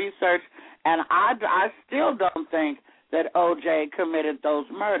research, and I still don't think that O.J. committed those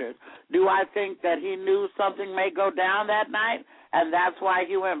murders. Do I think that he knew something may go down that night, and that's why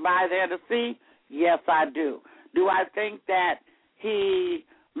he went by there to see? Yes, I do. Do I think that he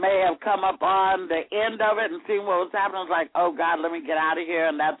may have come up on the end of it and seen what was happening? It was like, oh, God, let me get out of here,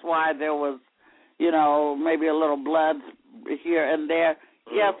 and that's why there was, maybe a little blood here and there?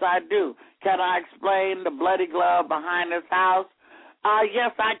 Yes, I do. Can I explain the bloody glove behind his house?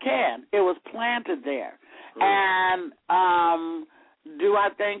 Yes, I can. It was planted there. And do I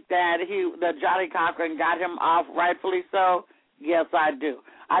think that Johnny Cochran got him off rightfully so? Yes, I do.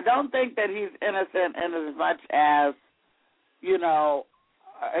 I don't think that he's innocent in as much as, he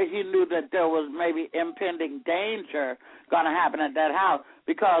knew that there was maybe impending danger going to happen at that house.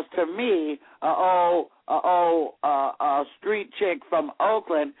 Because to me, a street chick from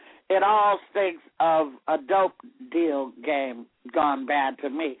Oakland, it all stinks of a dope deal game gone bad to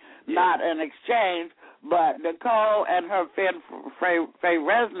me. Yeah. Not an exchange, but Nicole and her friend Faye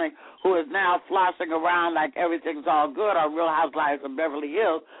Resnick, who is now flossing around like everything's all good on Real Housewives of Beverly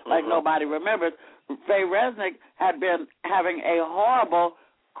Hills, like nobody remembers. Faye Resnick had been having a horrible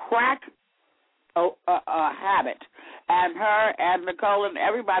crack habit. and her and Nicole and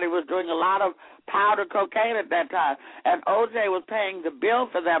everybody was doing a lot of powder cocaine at that time. And O.J. was paying the bill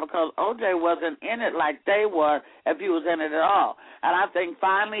for that because O.J. wasn't in it like they were if he was in it at all. And I think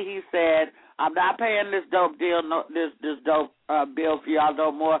finally he said, I'm not paying this dope deal, this dope bill for y'all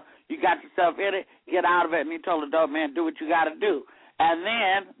no more. You got yourself in it, get out of it. And he told the dope man, do what you got to do. And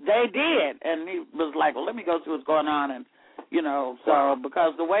then they did. And he was like, well, let me go see what's going on. And, so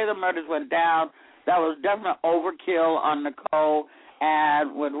because the way the murders went down, that was definitely overkill on Nicole.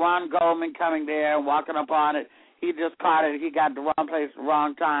 And with Ron Goldman coming there and walking up on it, he just caught it. He got the wrong place at the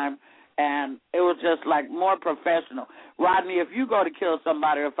wrong time. And it was just like more professional. Rodney, if you go to kill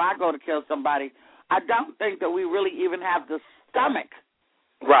somebody, or if I go to kill somebody, I don't think that we really even have the stomach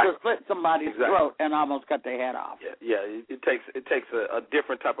to slit somebody's throat and almost cut their head off. Yeah. It takes a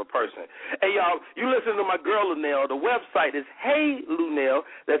different type of person. Hey, y'all, you listen to my girl Luenell. The website is Hey Luenell.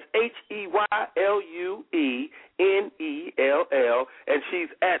 That's HeyLuenell, and she's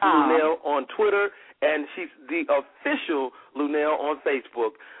at Luenell on Twitter, and she's the official Luenell on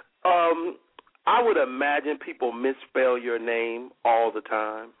Facebook. I would imagine people misspell your name all the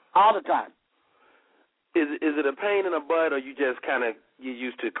time. All the time. Is it a pain in the butt, or you just you're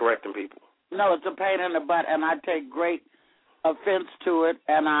used to correcting people? No, it's a pain in the butt, and I take great offense to it,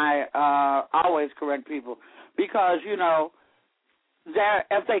 and I always correct people because, if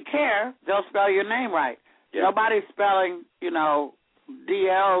they care, they'll spell your name right. Yeah. Nobody's spelling,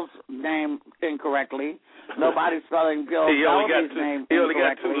 DL's name incorrectly. Nobody's spelling Bill Sullivan's name incorrectly. He only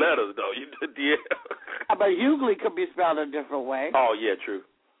got 2 letters, though. You did DL. But Hughley could be spelled a different way. Oh, yeah, true.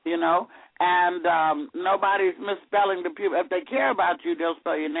 And nobody's misspelling the people. If they care about you, they'll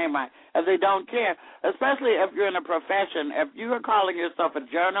spell your name right. If they don't care, especially if you're in a profession, if you are calling yourself a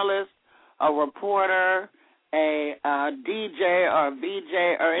journalist, a reporter, a DJ or a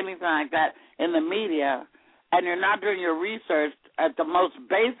VJ or anything like that in the media, and you're not doing your research at the most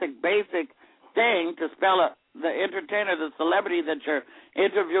basic thing to spell the entertainer, the celebrity that you're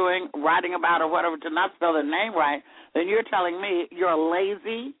interviewing, writing about or whatever, to not spell their name right, then you're telling me you're a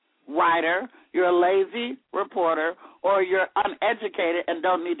lazy writer, you're a lazy reporter, or you're uneducated and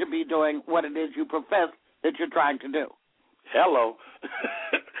don't need to be doing what it is you profess that you're trying to do. Hello.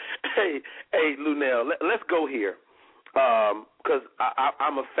 Hey, Luenell, let's go here because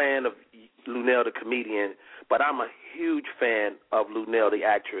I'm a fan of Luenell, the comedian, but I'm a huge fan of Luenell, the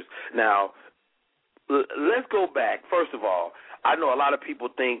actress. Now, let's go back. First of all, I know a lot of people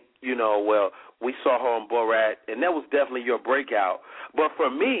think, well, we saw her on Borat, and that was definitely your breakout. But for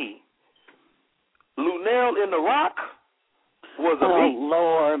me, Luenell in The Rock was a beat. Oh,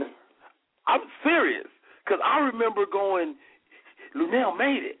 Lord. I'm serious, because I remember going, Luenell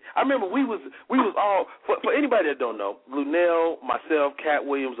made it. I remember we was all, for anybody that don't know, Luenell, myself, Cat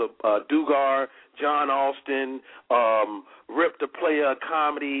Williams, Dugar, John Austin, Rip the Player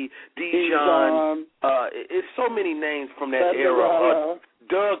Comedy, Dijon. It's so many names from that era.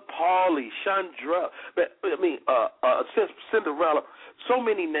 Doug Pauly, Chandra, Cinderella. So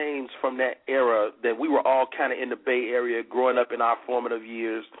many names from that era that we were all kind of in the Bay Area growing up in our formative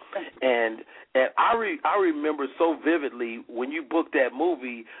years. And I remember so vividly when you booked that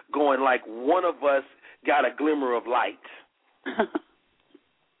movie going like one of us got a glimmer of light.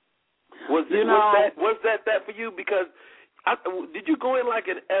 Was that for you? Because did you go in like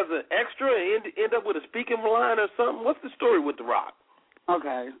as an extra and end up with a speaking line or something? What's the story with The Rock?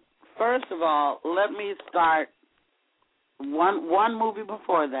 Okay. First of all, let me start one movie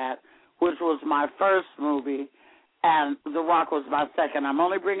before that, which was my first movie, and The Rock was my second. I'm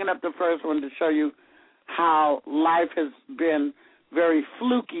only bringing up the first one to show you how life has been very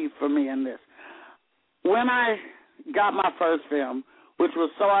fluky for me in this. When I got my first film, which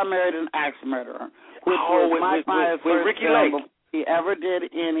was So I Married an Axe Murderer, which was Mike Myers' first film before he ever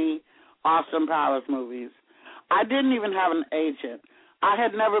did any Austin Powers movies, I didn't even have an agent. I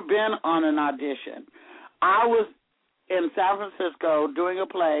had never been on an audition. I was in San Francisco doing a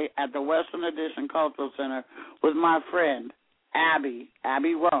play at the Western Addition Cultural Center with my friend, Abby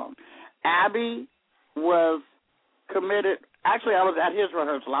Rohn. Abby was committed. Actually, I was at his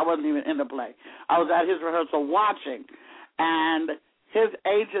rehearsal. I wasn't even in the play. I was at his rehearsal watching, and his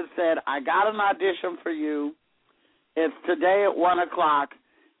agent said, I got an audition for you. It's today at 1 o'clock.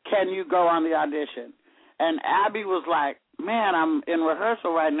 Can you go on the audition? And Abby was like, man, I'm in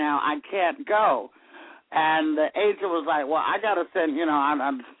rehearsal right now. I can't go. And the agent was like, well, I got to send,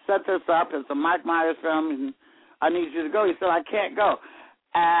 I set this up. It's a Mike Myers film, and I need you to go. He said, I can't go.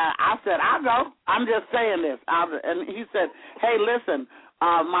 I said, I'll go. I'm just saying this. And he said, hey, listen,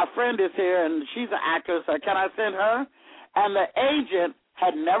 my friend is here, and she's an actress. So can I send her? And the agent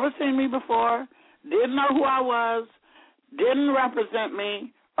had never seen me before, didn't know who I was, didn't represent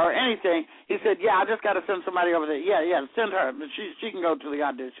me or anything. He said, yeah, I just got to send somebody over there. Yeah, send her. She can go to the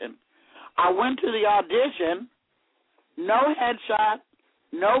audition. I went to the audition, no headshot,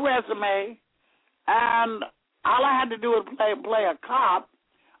 no resume, and all I had to do was play a cop.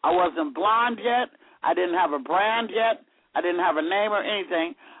 I wasn't blonde yet. I didn't have a brand yet. I didn't have a name or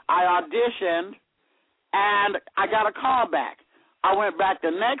anything. I auditioned, and I got a call back. I went back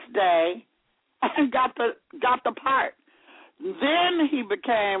the next day and got the part. Then he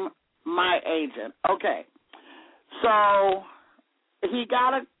became my agent. Okay. So he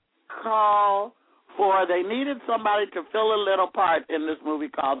got a call they needed somebody to fill a little part in this movie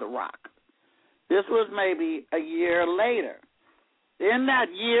called The Rock. This was maybe a year later. In that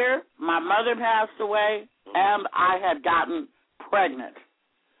year, my mother passed away, and I had gotten pregnant.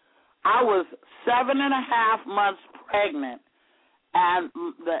 I was 7.5 months pregnant, and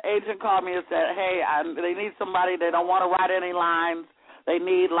the agent called me and said, hey, they need somebody. They don't want to write any lines. They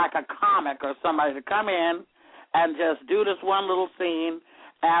need like a comic or somebody to come in and just do this one little scene,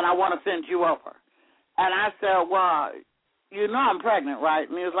 and I want to send you over. And I said, well, you know I'm pregnant, right?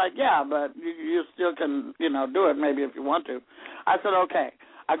 And he was like, yeah, but you still can, do it maybe if you want to. I said, okay.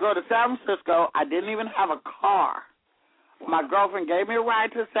 I go to San Francisco. I didn't even have a car. My girlfriend gave me a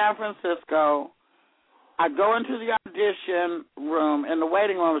ride to San Francisco. I go into the audition room. In the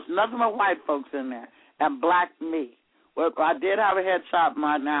waiting room, there's nothing but white folks in there and black me. Well, I did have a headshot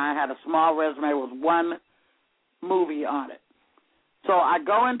right now. I had a small resume with one movie on it. So I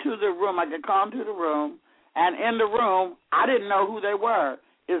go into the room. I get called into the room. And in the room, I didn't know who they were.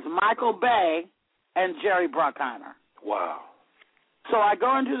 It's Michael Bay and Jerry Bruckheimer. Wow. So I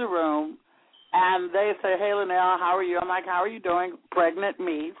go into the room, and they say, hey, Luenell, how are you? I'm like, how are you doing? Pregnant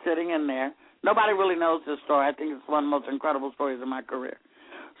me, sitting in there. Nobody really knows this story. I think it's one of the most incredible stories in my career.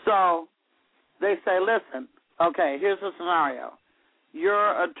 So they say, listen, okay, here's the scenario.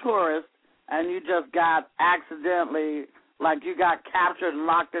 You're a tourist, and you just got accidentally, like you got captured and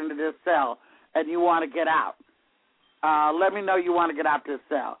locked into this cell, and you want to get out. Let me know you want to get out this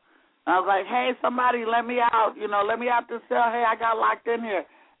cell. And I was like, hey, somebody, let me out. Let me out this cell. Hey, I got locked in here.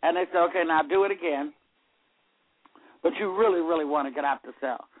 And they said, okay, now do it again. But you really, really want to get out the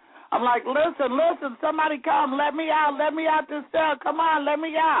cell. I'm like, listen, somebody come. Let me out this cell. Come on, let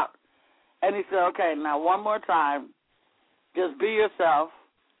me out. And he said, okay, now one more time. Just be yourself.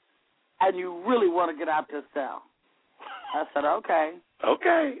 And you really want to get out this cell. I said, okay.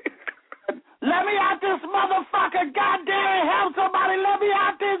 Okay. Let me out this motherfucker. Goddamn, help somebody. Let me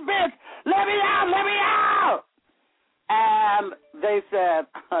out this bitch. Let me out. And they said,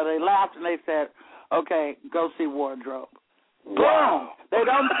 they laughed and they said, okay, go see wardrobe. Wow. Boom. They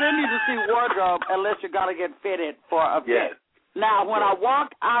don't send you to see wardrobe unless you're going to get fitted for a fit. Yes. Now, when I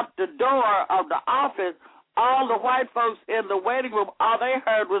walked out the door of the office, all the white folks in the waiting room, all they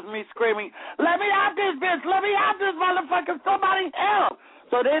heard was me screaming, let me out this bitch. Let me out this motherfucker. Somebody help.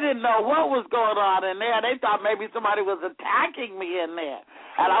 So they didn't know what was going on in there. They thought maybe somebody was attacking me in there.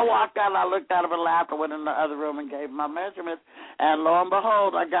 And I walked out and I looked at them and laughed. I went in the other room and gave my measurements. And lo and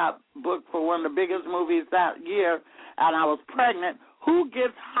behold, I got booked for one of the biggest movies that year, and I was pregnant. Who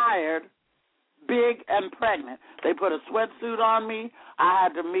gets hired big and pregnant? They put a sweatsuit on me. I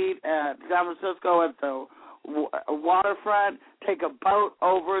had to meet at San Francisco at the waterfront, take a boat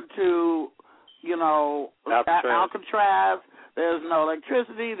over to, Alcatraz. There's no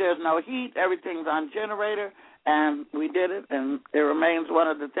electricity. There's no heat. Everything's on generator. And we did it, and it remains one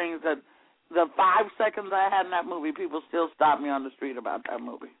of the things that the 5 seconds I had in that movie, people still stop me on the street about that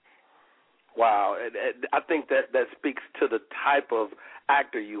movie. Wow. I think that speaks to the type of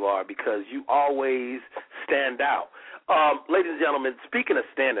actor you are because you always stand out. Ladies and gentlemen, speaking of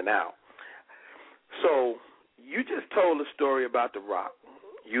standing out, so you just told a story about The Rock.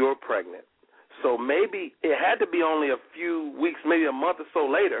 You were pregnant. So maybe it had to be only a few weeks, maybe a month or so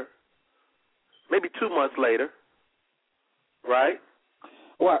later, maybe 2 months later, right?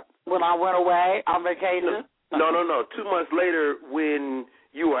 What, when I went away on vacation? No. 2 months later when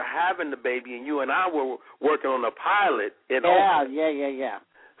you were having the baby and you and I were working on a pilot in Oakland. Yeah.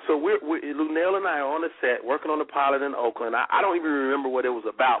 So Luenell and I are on the set working on the pilot in Oakland. I don't even remember what it was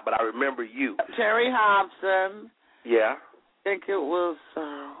about, but I remember you. Terry Hobson. Yeah. I think it was,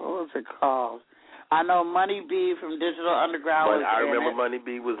 what was it called? I know Money B from Digital Underground was in it. I remember Money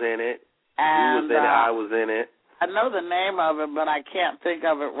B was in it. And, you was in it. I was in it. I know the name of it, but I can't think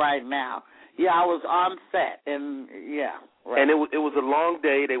of it right now. Yeah, I was on set, and yeah. Right. And it was a long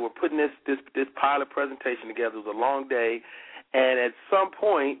day. They were putting this pilot presentation together. It was a long day. And at some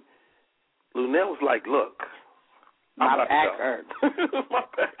point, Luenell was like, look, my back hurts.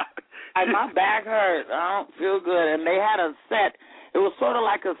 My back hurt. I don't feel good. And they had a set. It was sort of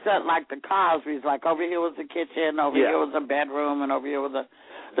like a set like the Cosby's. Like over here was the kitchen, over here was a bedroom, and over here was a...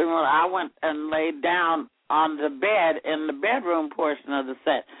 I went and laid down on the bed in the bedroom portion of the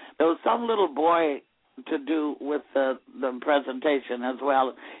set. There was some little boy to do with the presentation as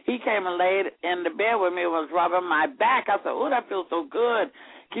well. He came and laid in the bed with me and was rubbing my back. I said, that feels so good.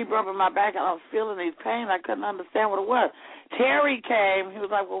 Keep rubbing my back, and I was feeling these pains. I couldn't understand what it was. Terry came. He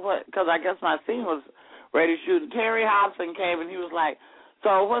was like, well, what? Because I guess my scene was ready to shoot. And Terry Hobson came, and he was like,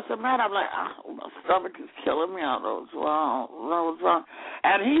 so what's the matter? I'm like, my stomach is killing me. I don't know what's wrong.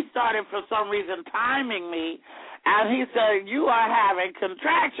 And he started, for some reason, timing me, and he said, you are having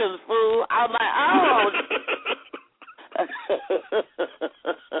contractions, fool. I was like,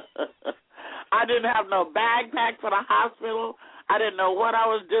 I didn't have no bag packed for the hospital. I didn't know what I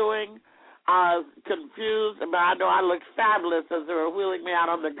was doing. I was confused, but I know I looked fabulous as they were wheeling me out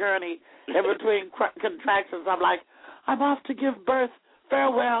on the gurney. In between contractions, I'm like, I'm off to give birth.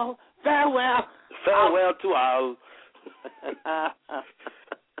 Farewell, farewell. Farewell to all.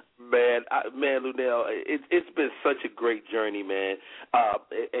 Man, Luenell, it's been such a great journey, man.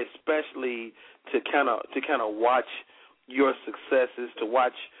 Especially to kind of watch your successes, to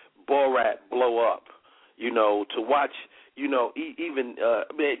watch Borat blow up. To watch, even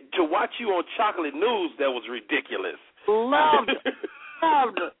to watch you on Chocolate News. That was ridiculous.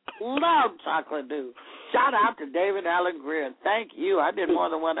 Loved Chocolate News. Shout out to David Allen Greer. Thank you. I did more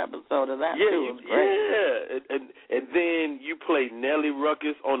than one episode of that, too. It was great. Yeah. And then you played Nellie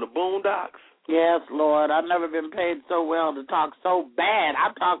Ruckus on the Boondocks. Yes, Lord. I've never been paid so well to talk so bad.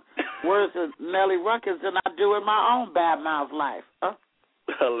 I talk worse than Nellie Ruckus than I do in my own bad mouth life. Huh?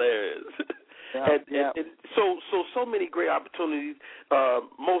 Hilarious. Yep. And so many great opportunities.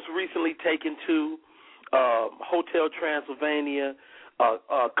 Most recently taken to Hotel Transylvania,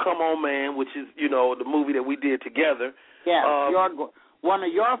 Come On Man, which is, the movie that we did together. Yeah, one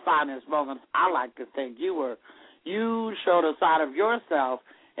of your finest moments, I like to think. You showed a side of yourself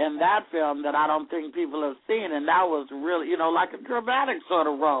in that film that I don't think people have seen, and that was really, like a dramatic sort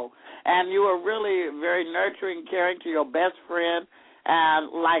of role. And you were really very nurturing, caring to your best friend,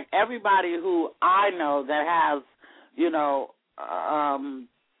 and like everybody who I know that has,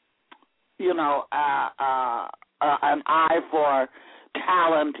 an eye for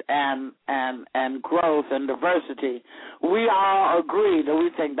talent and growth and diversity, we all agree that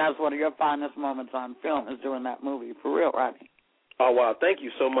we think that's one of your finest moments on film is doing that movie. For real, Rodney. Oh, wow. Thank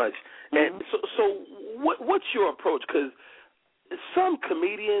you so much. Mm-hmm. And so what's your approach? Because some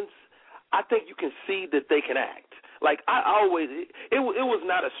comedians, I think you can see that they can act. Like, it was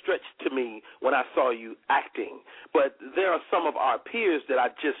not a stretch to me when I saw you acting, but there are some of our peers that I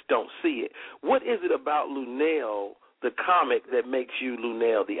just don't see it. What is it about Luenell, the comic, that makes you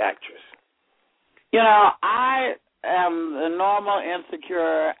Luenell, the actress? I am a normal,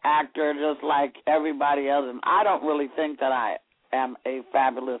 insecure actor just like everybody else, and I don't really think that I am a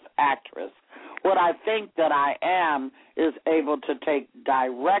fabulous actress. What I think that I am is able to take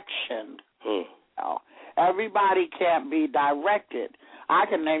direction. Everybody can't be directed. I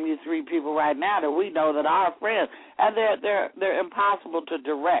can name you 3 people right now that we know that are friends, and they're impossible to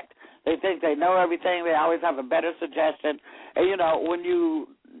direct. They think they know everything. They always have a better suggestion. And when you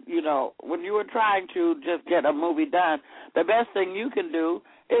were trying to just get a movie done, the best thing you can do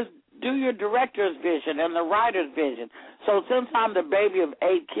is do your director's vision and the writer's vision. So since I'm the baby of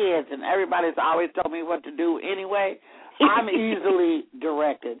 8 kids and everybody's always told me what to do anyway, I'm easily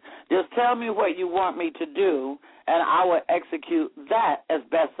directed. Just tell me what you want me to do, and I will execute that as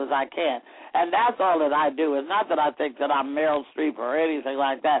best as I can. And that's all that I do. It's not that I think that I'm Meryl Streep or anything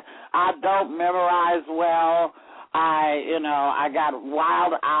like that. I don't memorize well. I got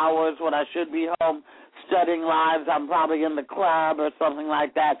wild hours when I should be home studying lives. I'm probably in the club or something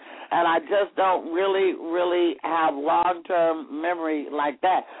like that. And I just don't really, really have long-term memory like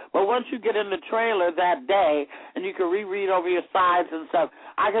that. But once you get in the trailer that day and you can reread over your sides and stuff,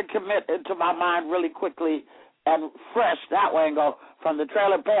 I can commit it to my mind really quickly and fresh that way and go from the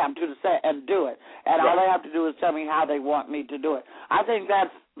trailer, bam, to the set and do it. And all they have to do is tell me how they want me to do it. I think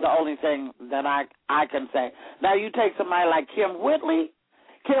that's the only thing that I can say. Now, you take somebody like Kim Whitley,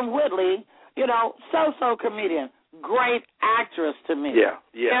 so-so comedian, great actress to me. Yeah.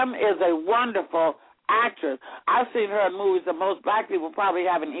 Kim is a wonderful actress. I've seen her in movies that most black people probably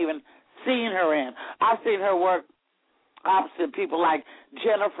haven't even seen her in. I've seen her work opposite people like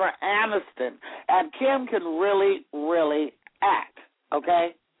Jennifer Aniston. And Kim can really, really act,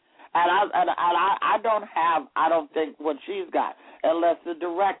 okay? And I don't think what she's got, unless the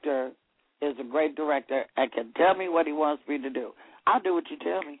director is a great director and can tell me what he wants me to do. I'll do what you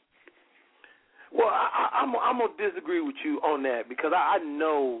tell me. Well, I'm going to disagree with you on that because I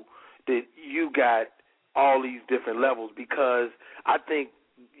know that you got all these different levels because I think,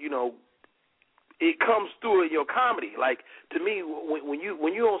 it comes through in your comedy. Like, to me, when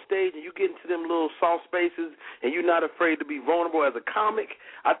you're on stage and you get into them little soft spaces and you're not afraid to be vulnerable as a comic,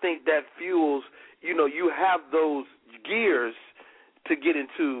 I think that fuels, you have those gears to get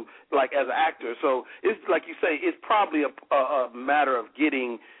into, like, as an actor. So it's like you say, it's probably a matter of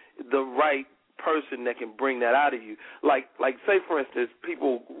getting the right person that can bring that out of you. Like say, for instance,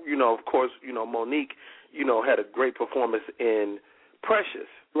 people, of course, Monique, had a great performance in Precious.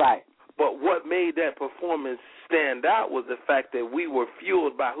 Right. But what made that performance stand out was the fact that we were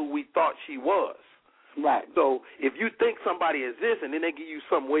fueled by who we thought she was. Right. So if you think somebody is this and then they give you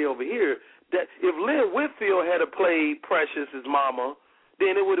something way over here, that if Lynn Whitfield had played Precious's mama,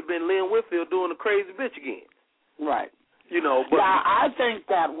 then it would have been Lynn Whitfield doing the crazy bitch again. Right. But now, I think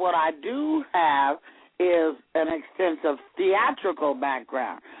that what I do have is an extensive theatrical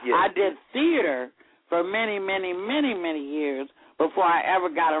background. Yes. I did theater for many, many, many, many years before I ever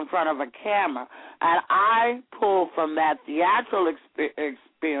got in front of a camera. And I pull from that theatrical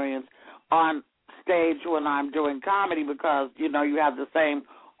experience on stage when I'm doing comedy because, you have the same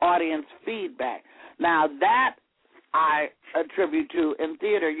audience feedback. Now, that I attribute to in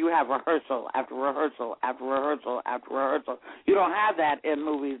theater, you have rehearsal after rehearsal after rehearsal after rehearsal. You don't have that in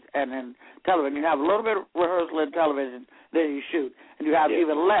movies and in television. You have a little bit of rehearsal in television, then you shoot. And you have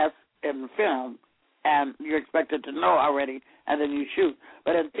even less in film, and you're expected to know already, and then you shoot.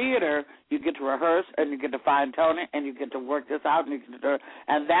 But in theater, you get to rehearse, and you get to fine-tune it, and you get to work this out,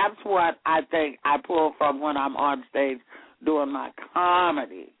 and that's what I think I pull from when I'm on stage doing my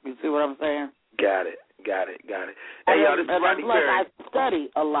comedy. You see what I'm saying? Got it. Hey, y'all, this is Rodney Perry. I study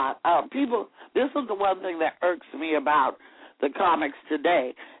a lot. This is the one thing that irks me about the comics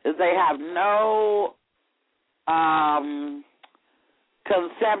today, is they have no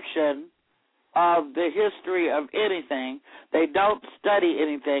conception of the history of anything. They don't study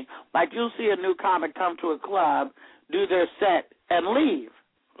anything. Like, you'll see a new comic come to a club, do their set, and leave.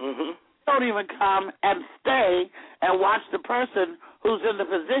 Mm-hmm. Don't even come and stay and watch the person who's in the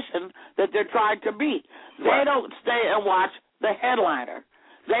position that they're trying to beat. They don't stay and watch the headliner.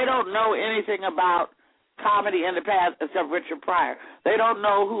 They don't know anything about comedy in the past except Richard Pryor. They don't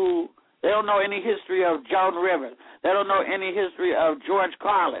know any history of Joan Rivers. They don't know any history of George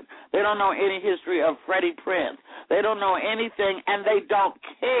Carlin. They don't know any history of Freddie Prinze. They don't know anything, and they don't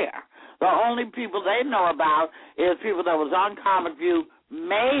care. The only people they know about is people that was on Comic View,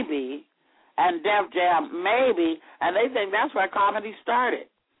 maybe, and Def Jam, maybe, and they think that's where comedy started.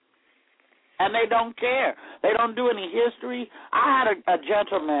 And they don't care. They don't do any history. I had a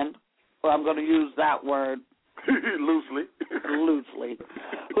gentleman, well, I'm going to use that word loosely,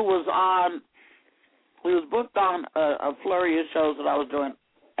 who was booked on a flurry of shows that I was doing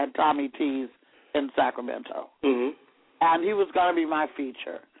at Tommy T's in Sacramento. Mm-hmm. And he was going to be my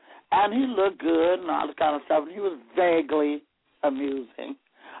feature. And he looked good and all this kind of stuff, and he was vaguely amusing.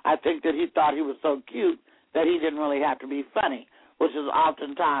 I think that he thought he was so cute that he didn't really have to be funny, which is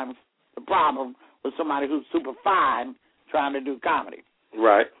oftentimes the problem with somebody who's super fine trying to do comedy.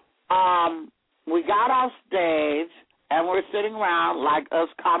 Right. We got off stage, and we're sitting around like us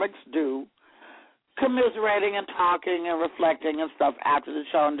comics do, commiserating and talking and reflecting and stuff after the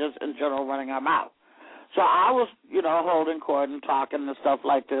show and just in general running our mouth. So I was, holding court and talking and stuff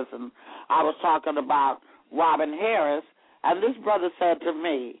like this, and I was talking about Robin Harris, and this brother said to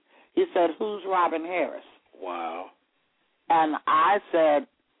me, he said, "Who's Robin Harris?" Wow. And I said,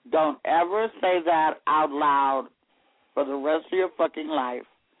 "Don't ever say that out loud for the rest of your fucking life."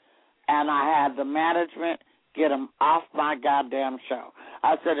 And I had the management get him off my goddamn show.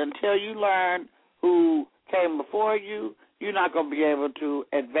 I said, until you learn who came before you, you're not going to be able to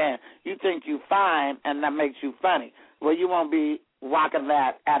advance. You think you fine, and that makes you funny. Well, you won't be rocking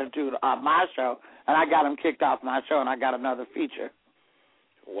that attitude on my show. And I got him kicked off my show, and I got another feature.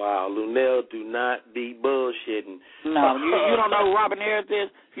 Wow, Luenell, do not be bullshitting. No, you don't know who Robin Harris is?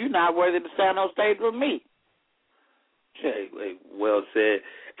 You're not worthy to stand on stage with me. Hey, well said.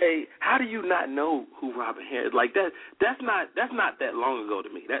 Hey, how do you not know who Robin Harris? Like that's not that long ago to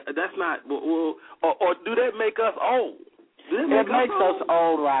me. That's not. Well, or do that make us old? It makes us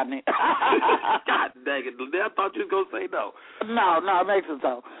old, Rodney. God dang it! I thought you was gonna say no. No, it makes us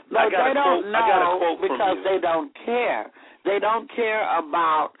old. No, they don't know because they don't care. They don't care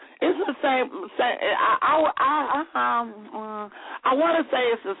about, It's the same. I want to say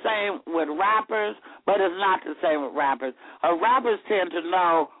it's the same with rappers, but it's not the same with rappers. Rappers tend to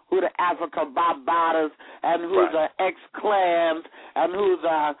know who the Africa Barbadas and who's the ex-clans and who's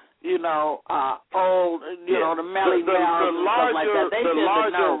old, the Melly Bells and stuff like that. The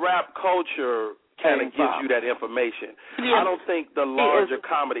larger rap culture kind of gives you that information. I don't think the larger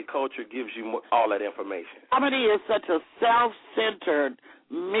comedy culture gives you all that information. Comedy is such a self-centered,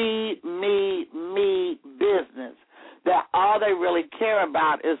 me business that all they really care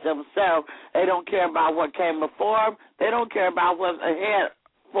about is themselves. They don't care about what came before them. They don't care about what's ahead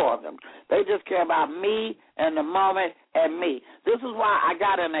for them. They just care about me and the moment and me. This is why I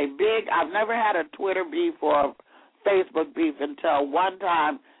got in I've never had a Twitter beef or a Facebook beef until one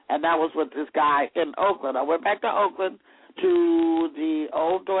time, and that was with this guy in Oakland. I went back to Oakland to the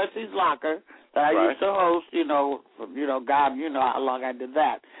old Dorsey's Locker that I used to host, God, how long I did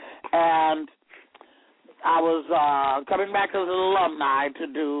that. And I was coming back as an alumni to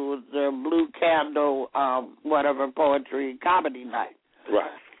do the Blue Candle, poetry comedy night.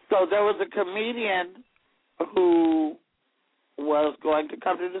 Right. So there was a comedian who was going to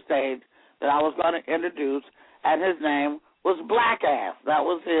come to the stage that I was going to introduce, and his name was Black Ass. That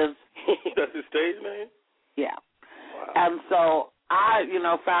was his. That's his stage name? Yeah. Wow. And so I,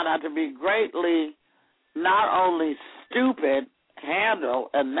 found out to be greatly not only stupid handle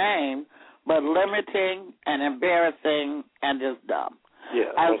and name, but limiting and embarrassing and just dumb.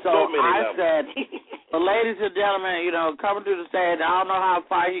 Yeah. And so I said, well, ladies and gentlemen, coming to the stage, I don't know how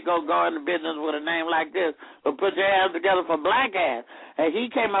far he gonna go in the business with a name like this, but put your hands together for Black Ass. And he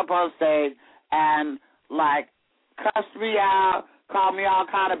came up on stage and cussed me out, called me all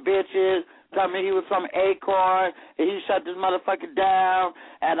kind of bitches, told me he was from Acorn, and he shut this motherfucker down,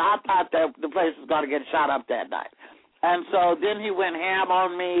 and I thought that the place was going to get shot up that night. And so then he went ham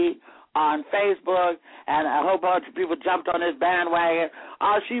on me on Facebook, and a whole bunch of people jumped on his bandwagon.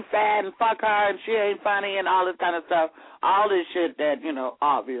 Oh, she fat, and fuck her, and she ain't funny, and all this kind of stuff. All this shit that,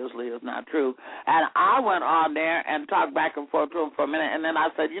 obviously is not true. And I went on there and talked back and forth to him for a minute, and then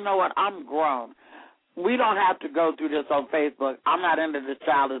I said, you know what, I'm grown. We don't have to go through this on Facebook. I'm not into this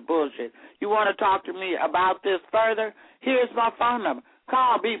childish bullshit. You want to talk to me about this further? Here's my phone number.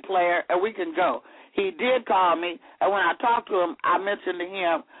 Call me, player, and we can go. He did call me, and when I talked to him, I mentioned to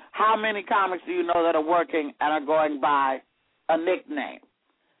him, how many comics do you know that are working and are going by a nickname?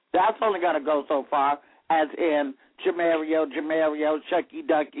 That's only going to go so far, as in Jamario, Shucky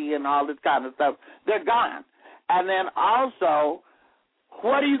Ducky, and all this kind of stuff. They're gone. And then also,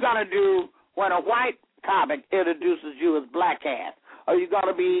 what are you going to do when a white comic introduces you as Black Ass? Are you going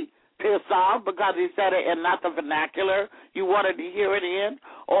to be pissed off because he said it in not the vernacular you wanted to hear it in?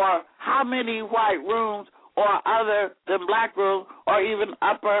 Or how many white rooms or other than black rooms or even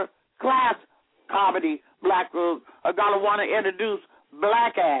upper class comedy black rooms are going to want to introduce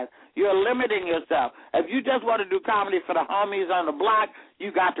Black Ass? You're limiting yourself. If you just want to do comedy for the homies on the block,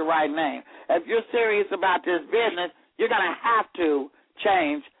 you got the right name. If you're serious about this business, you're going to have to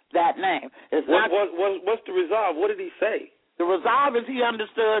change that name. What's the resolve? What did he say? The resolve is he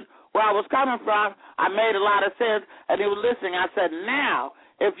understood where I was coming from. I made a lot of sense, and he was listening. I said, now,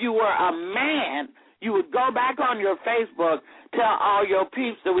 if you were a man, you would go back on your Facebook, tell all your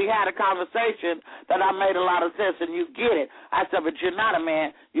peeps that we had a conversation, that I made a lot of sense, and you get it. I said, but you're not a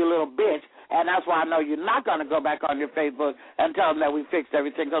man, you little bitch, and that's why I know you're not going to go back on your Facebook and tell them that we fixed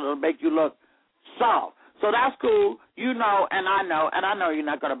everything because it'll make you look soft. So that's cool. You know, and I know you're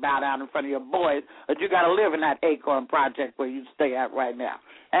not going to bow down in front of your boys, but you got to live in that Acorn project where you stay at right now.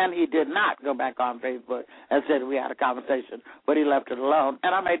 And he did not go back on Facebook and said we had a conversation, but he left it alone,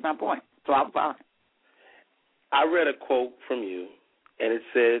 and I made my point, so I'm fine. I read a quote from you, and it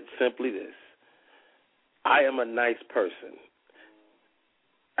said simply this: I am a nice person.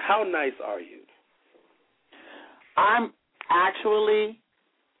 How nice are you? I'm actually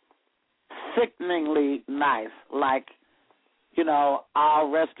sickeningly nice. Like,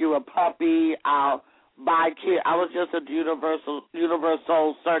 I'll rescue a puppy, I'll buy kids. I was just at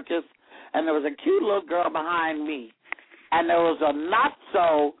Universal Circus, and there was a cute little girl behind me, and there was a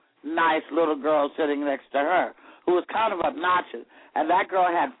not-so-nice little girl sitting next to her who was kind of obnoxious, and that girl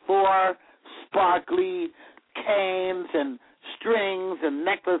had 4 sparkly canes and strings and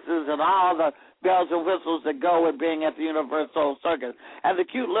necklaces and all the bells and whistles that go with being at the Universal Circus. And the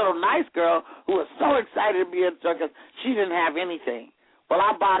cute little nice girl who was so excited to be in circus, she didn't have anything. Well,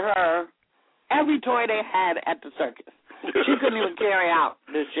 I bought her every toy they had at the circus. She couldn't even carry out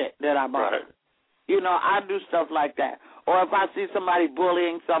the shit that I bought her. I do stuff like that. Or if I see somebody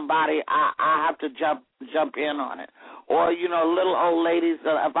bullying somebody, I have to jump in on it. or, you know, little old ladies.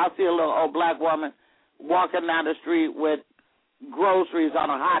 If I see a little old black woman walking down the street with groceries on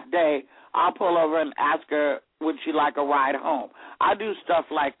a hot day, I'll pull over and ask her, would she like a ride home? I do stuff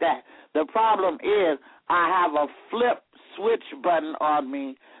like that. The problem is I have a flip switch button on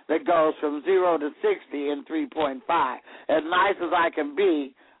me that goes from 0 to 60 in 3.5. As nice as I can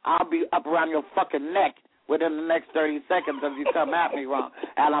be, I'll be up around your fucking neck within the next 30 seconds if you come at me wrong.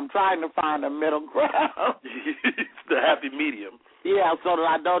 And I'm trying to find a middle ground. The happy medium. Yeah, so that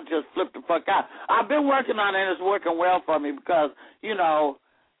I don't just flip the fuck out. I've been working on it, and it's working well for me because, you know,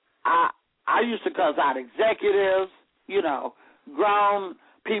 I used to cuss out executives, you know, grown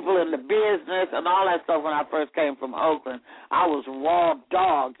people in the business and all that stuff when I first came from Oakland. I was raw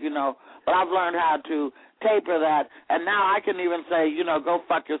dog, you know, but I've learned how to taper that, and now I can even say, you know, go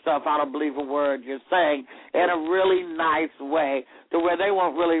fuck yourself, I don't believe a word you're saying, in a really nice way to where they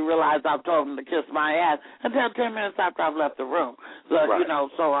won't really realize I've told them to kiss my ass until 10 minutes after I've left the room. So, you know,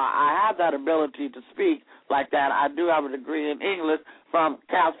 so I have that ability to speak like that. I do have a degree in English from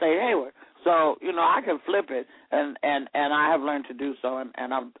Cal State Hayward. So, you know, I can flip it, and I have learned to do so,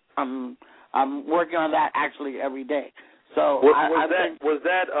 and I'm working on that actually every day. So was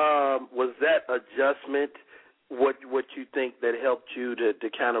that adjustment what you think that helped you to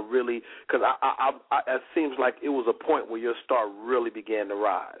kind of really, because it seems like it was a point where your star really began to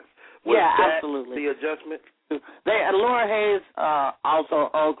rise. Was that absolutely the adjustment? Laura Hayes,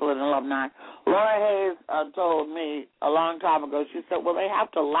 also Oakland alumni. Laura Hayes told me a long time ago. She said, "Well, they have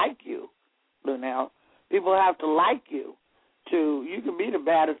to like you, Luenell. People have to like you. You can be the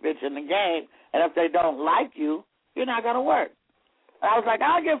baddest bitch in the game, and if they don't like you, you're not going to work." I was like,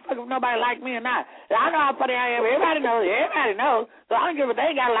 I don't give a fuck if nobody like me or not. I know how funny I am. Everybody knows. So I don't give a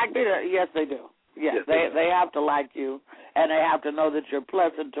they got to like me. Yes, they do. Yes, they have to like you, and they have to know that you're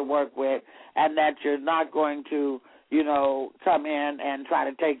pleasant to work with and that you're not going to, you know, come in and try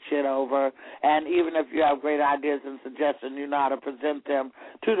to take shit over. And even if you have great ideas and suggestions, you know how to present them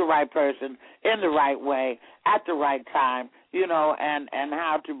to the right person in the right way at the right time, you know, and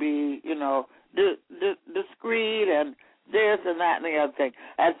how to be, you know, discreet and this and that and the other thing.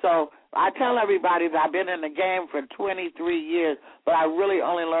 And so I tell everybody that I've been in the game for 23 years, but I really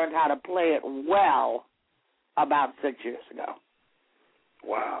only learned how to play it well about 6 years ago.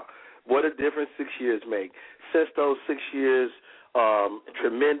 Wow. What a difference 6 years make. Since those 6 years,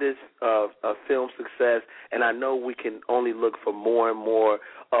 tremendous film success, and I know we can only look for more and more.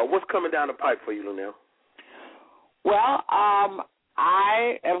 What's coming down the pipe for you, Luenell? Well,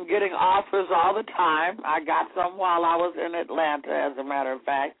 I am getting offers all the time. I got some while I was in Atlanta, as a matter of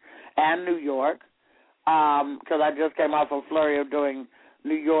fact, and New York, because I just came off a flurry of doing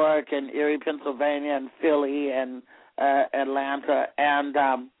New York and Erie, Pennsylvania, and Philly and Atlanta. And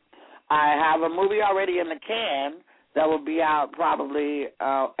I have a movie already in the can that will be out probably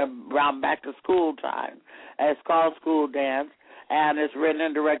around back-to-school time. It's called School Dance. And it's written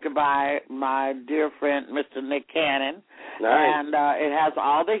and directed by my dear friend, Mr. Nick Cannon. Nice. And it has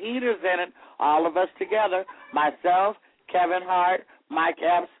all the heaters in it, all of us together, myself, Kevin Hart, Mike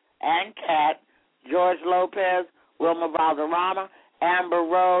Epps, and Kat, George Lopez, Wilma Valderrama, Amber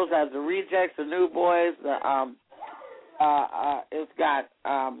Rose as the Rejects, the New Boys. It's got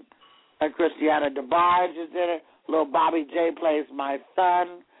Christiana DeBarge is in it. Little Bobby J plays my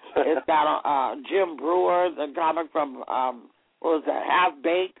son. It's got Jim Brewer, the comic from... what was that,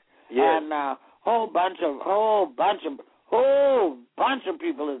 Half-Baked? Yeah. And a whole bunch of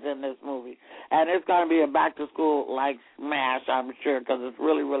people is in this movie. And it's going to be a back-to-school like smash, I'm sure, because it's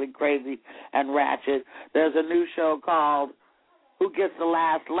really, really crazy and ratchet. There's a new show called Who Gets the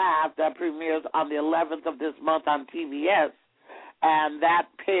Last Laugh that premieres on the 11th of this month on TBS. And that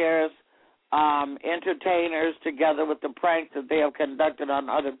pairs entertainers together with the pranks that they have conducted on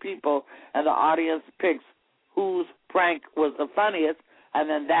other people, and the audience picks whose prank was the funniest, and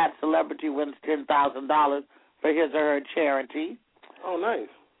then that celebrity wins $10,000 for his or her charity. Oh, nice.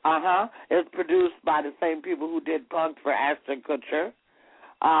 It's produced by the same people who did Punk'd for Ashton Kutcher.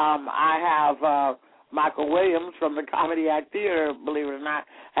 I have Michael Williams from the Comedy Act Theater, believe it or not,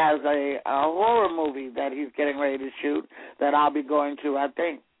 has a horror movie that he's getting ready to shoot that I'll be going to, I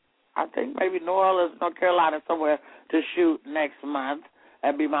think maybe New Orleans, North Carolina, somewhere to shoot next month.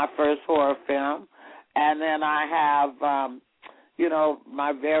 That'd be my first horror film. And then I have,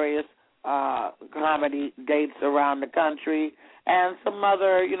 my various comedy dates around the country and some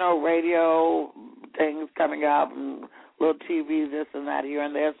other, radio things coming up and little TV, this and that here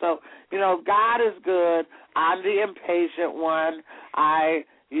and there. So, God is good. I'm the impatient one. I,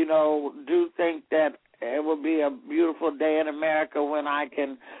 do think that It will be a beautiful day in America when I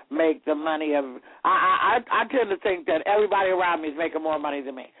can make the money of. I tend to think that everybody around me is making more money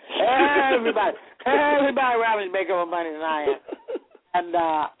than me. Everybody around me is making more money than I am. And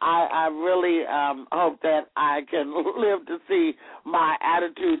I really hope that I can live to see my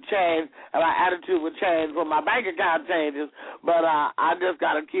attitude change, and my attitude will change when my bank account changes. But I just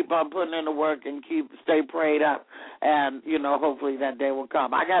got to keep on putting in the work and stay prayed up, and, hopefully that day will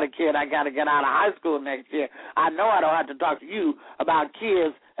come. I got a kid. I got to get out of high school next year. I know I don't have to talk to you about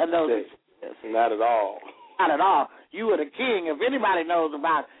kids and those. Not at all. Not at all. You are the king. If anybody knows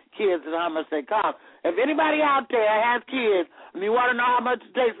about kids and how much they cost, if anybody out there has kids and you want to know how much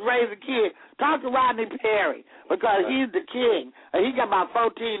it takes to raise a kid, talk to Rodney Perry, because he's the king. He got about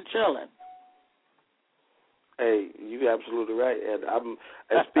 14 children. Hey, you're absolutely right. And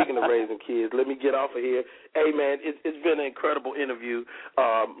speaking of raising kids, let me get off of here. Hey, man, it's been an incredible interview.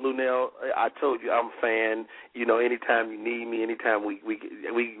 Luenell, I told you I'm a fan. Anytime you need me, anytime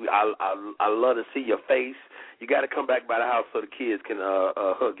I love to see your face. You got to come back by the house so the kids can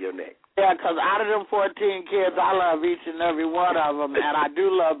hug your neck. Yeah, because out of them 14 kids, I love each and every one of them, and I do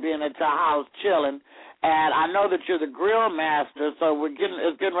love being at your house chilling. And I know that you're the grill master, so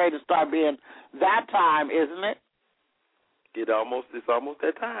it's getting ready to start being that time, isn't it? It's almost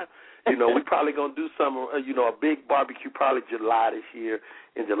that time. We probably gonna do some, a big barbecue, probably July this year,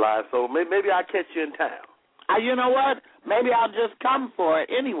 in July. So maybe I'll catch you in town. You know what? Maybe I'll just come for it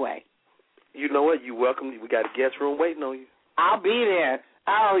anyway. You know what? You're welcome. We got a guest room waiting on you. I'll be there.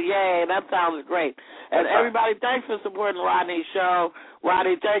 Oh, yay. That sounds great. And everybody, thanks for supporting Rodney's show.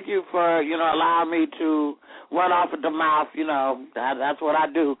 Rodney, thank you for, allowing me to run off at the mouth. That's what I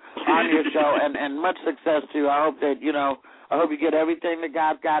do on your show. And much success to you. I hope that, I hope you get everything that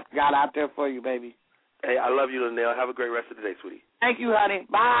God's got out there for you, baby. Hey, I love you, Luenell. Have a great rest of the day, sweetie. Thank you, honey.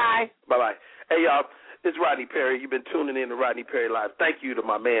 Bye. Bye-bye. Hey, y'all. It's Rodney Perry. You've been tuning in to Rodney Perry Live. Thank you to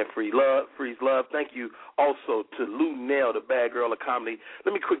my man, Freez Love. Thank you also to Luenell, the bad girl of comedy.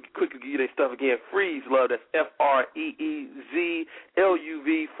 Let me quickly give you their stuff again. Freez Love, that's FreezeLuv,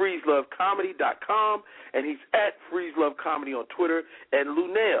 FreezeLoveComedy.com, and he's at Freez Love Comedy on Twitter. And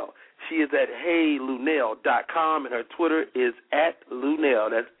Luenell, she is at HeyLuenell.com, and her Twitter is at Luenell.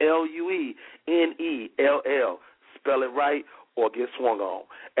 That's Luenell. Spell it right or get swung on.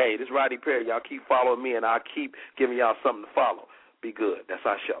 Hey, this is Rodney Perry. Y'all keep following me, and I'll keep giving y'all something to follow. Be good. That's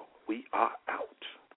our show. We are out.